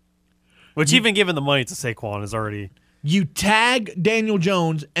 Which even giving the money to Saquon is already... You tag Daniel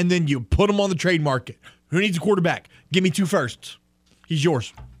Jones, and then you put him on the trade market. Who needs a quarterback? Give me 2 firsts. He's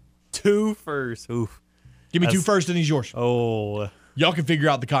yours. 2 firsts. Oof. Give me 2 firsts, and he's yours. Oh. Y'all can figure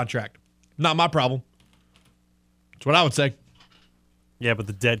out the contract. Not my problem. That's what I would say. Yeah, but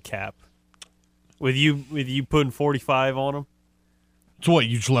the dead cap. With you putting 45 on him? So what,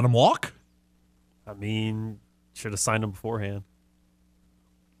 you just let him walk? I mean, should have signed him beforehand.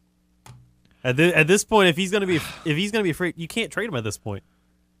 At this point, if he's gonna be free, you can't trade him at this point.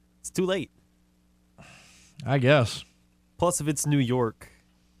 It's too late. I guess. Plus, if it's New York,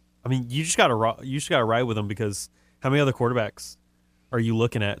 I mean, you just gotta ride with him, because how many other quarterbacks are you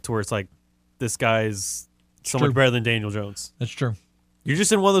looking at to where it's like, this guy's so much better than Daniel Jones? That's true. You're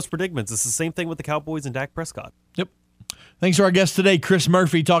just in one of those predicaments. It's the same thing with the Cowboys and Dak Prescott. Yep. Thanks to our guest today, Chris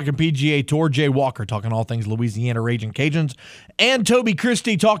Murphy, talking PGA Tour, Jay Walker talking all things Louisiana Raging Cajuns, and Toby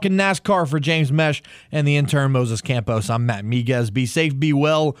Christie talking NASCAR for James Mesh and the intern Moses Campos. I'm Matt Miguez. Be safe, be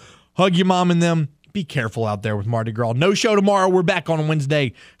well, hug your mom and them. Be careful out there with Mardi Gras. No show tomorrow. We're back on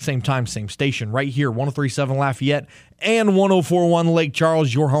Wednesday. Same time, same station, right here, 103.7 Lafayette and 104.1 Lake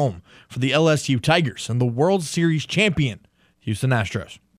Charles, your home for the LSU Tigers and the World Series champion, Houston Astros.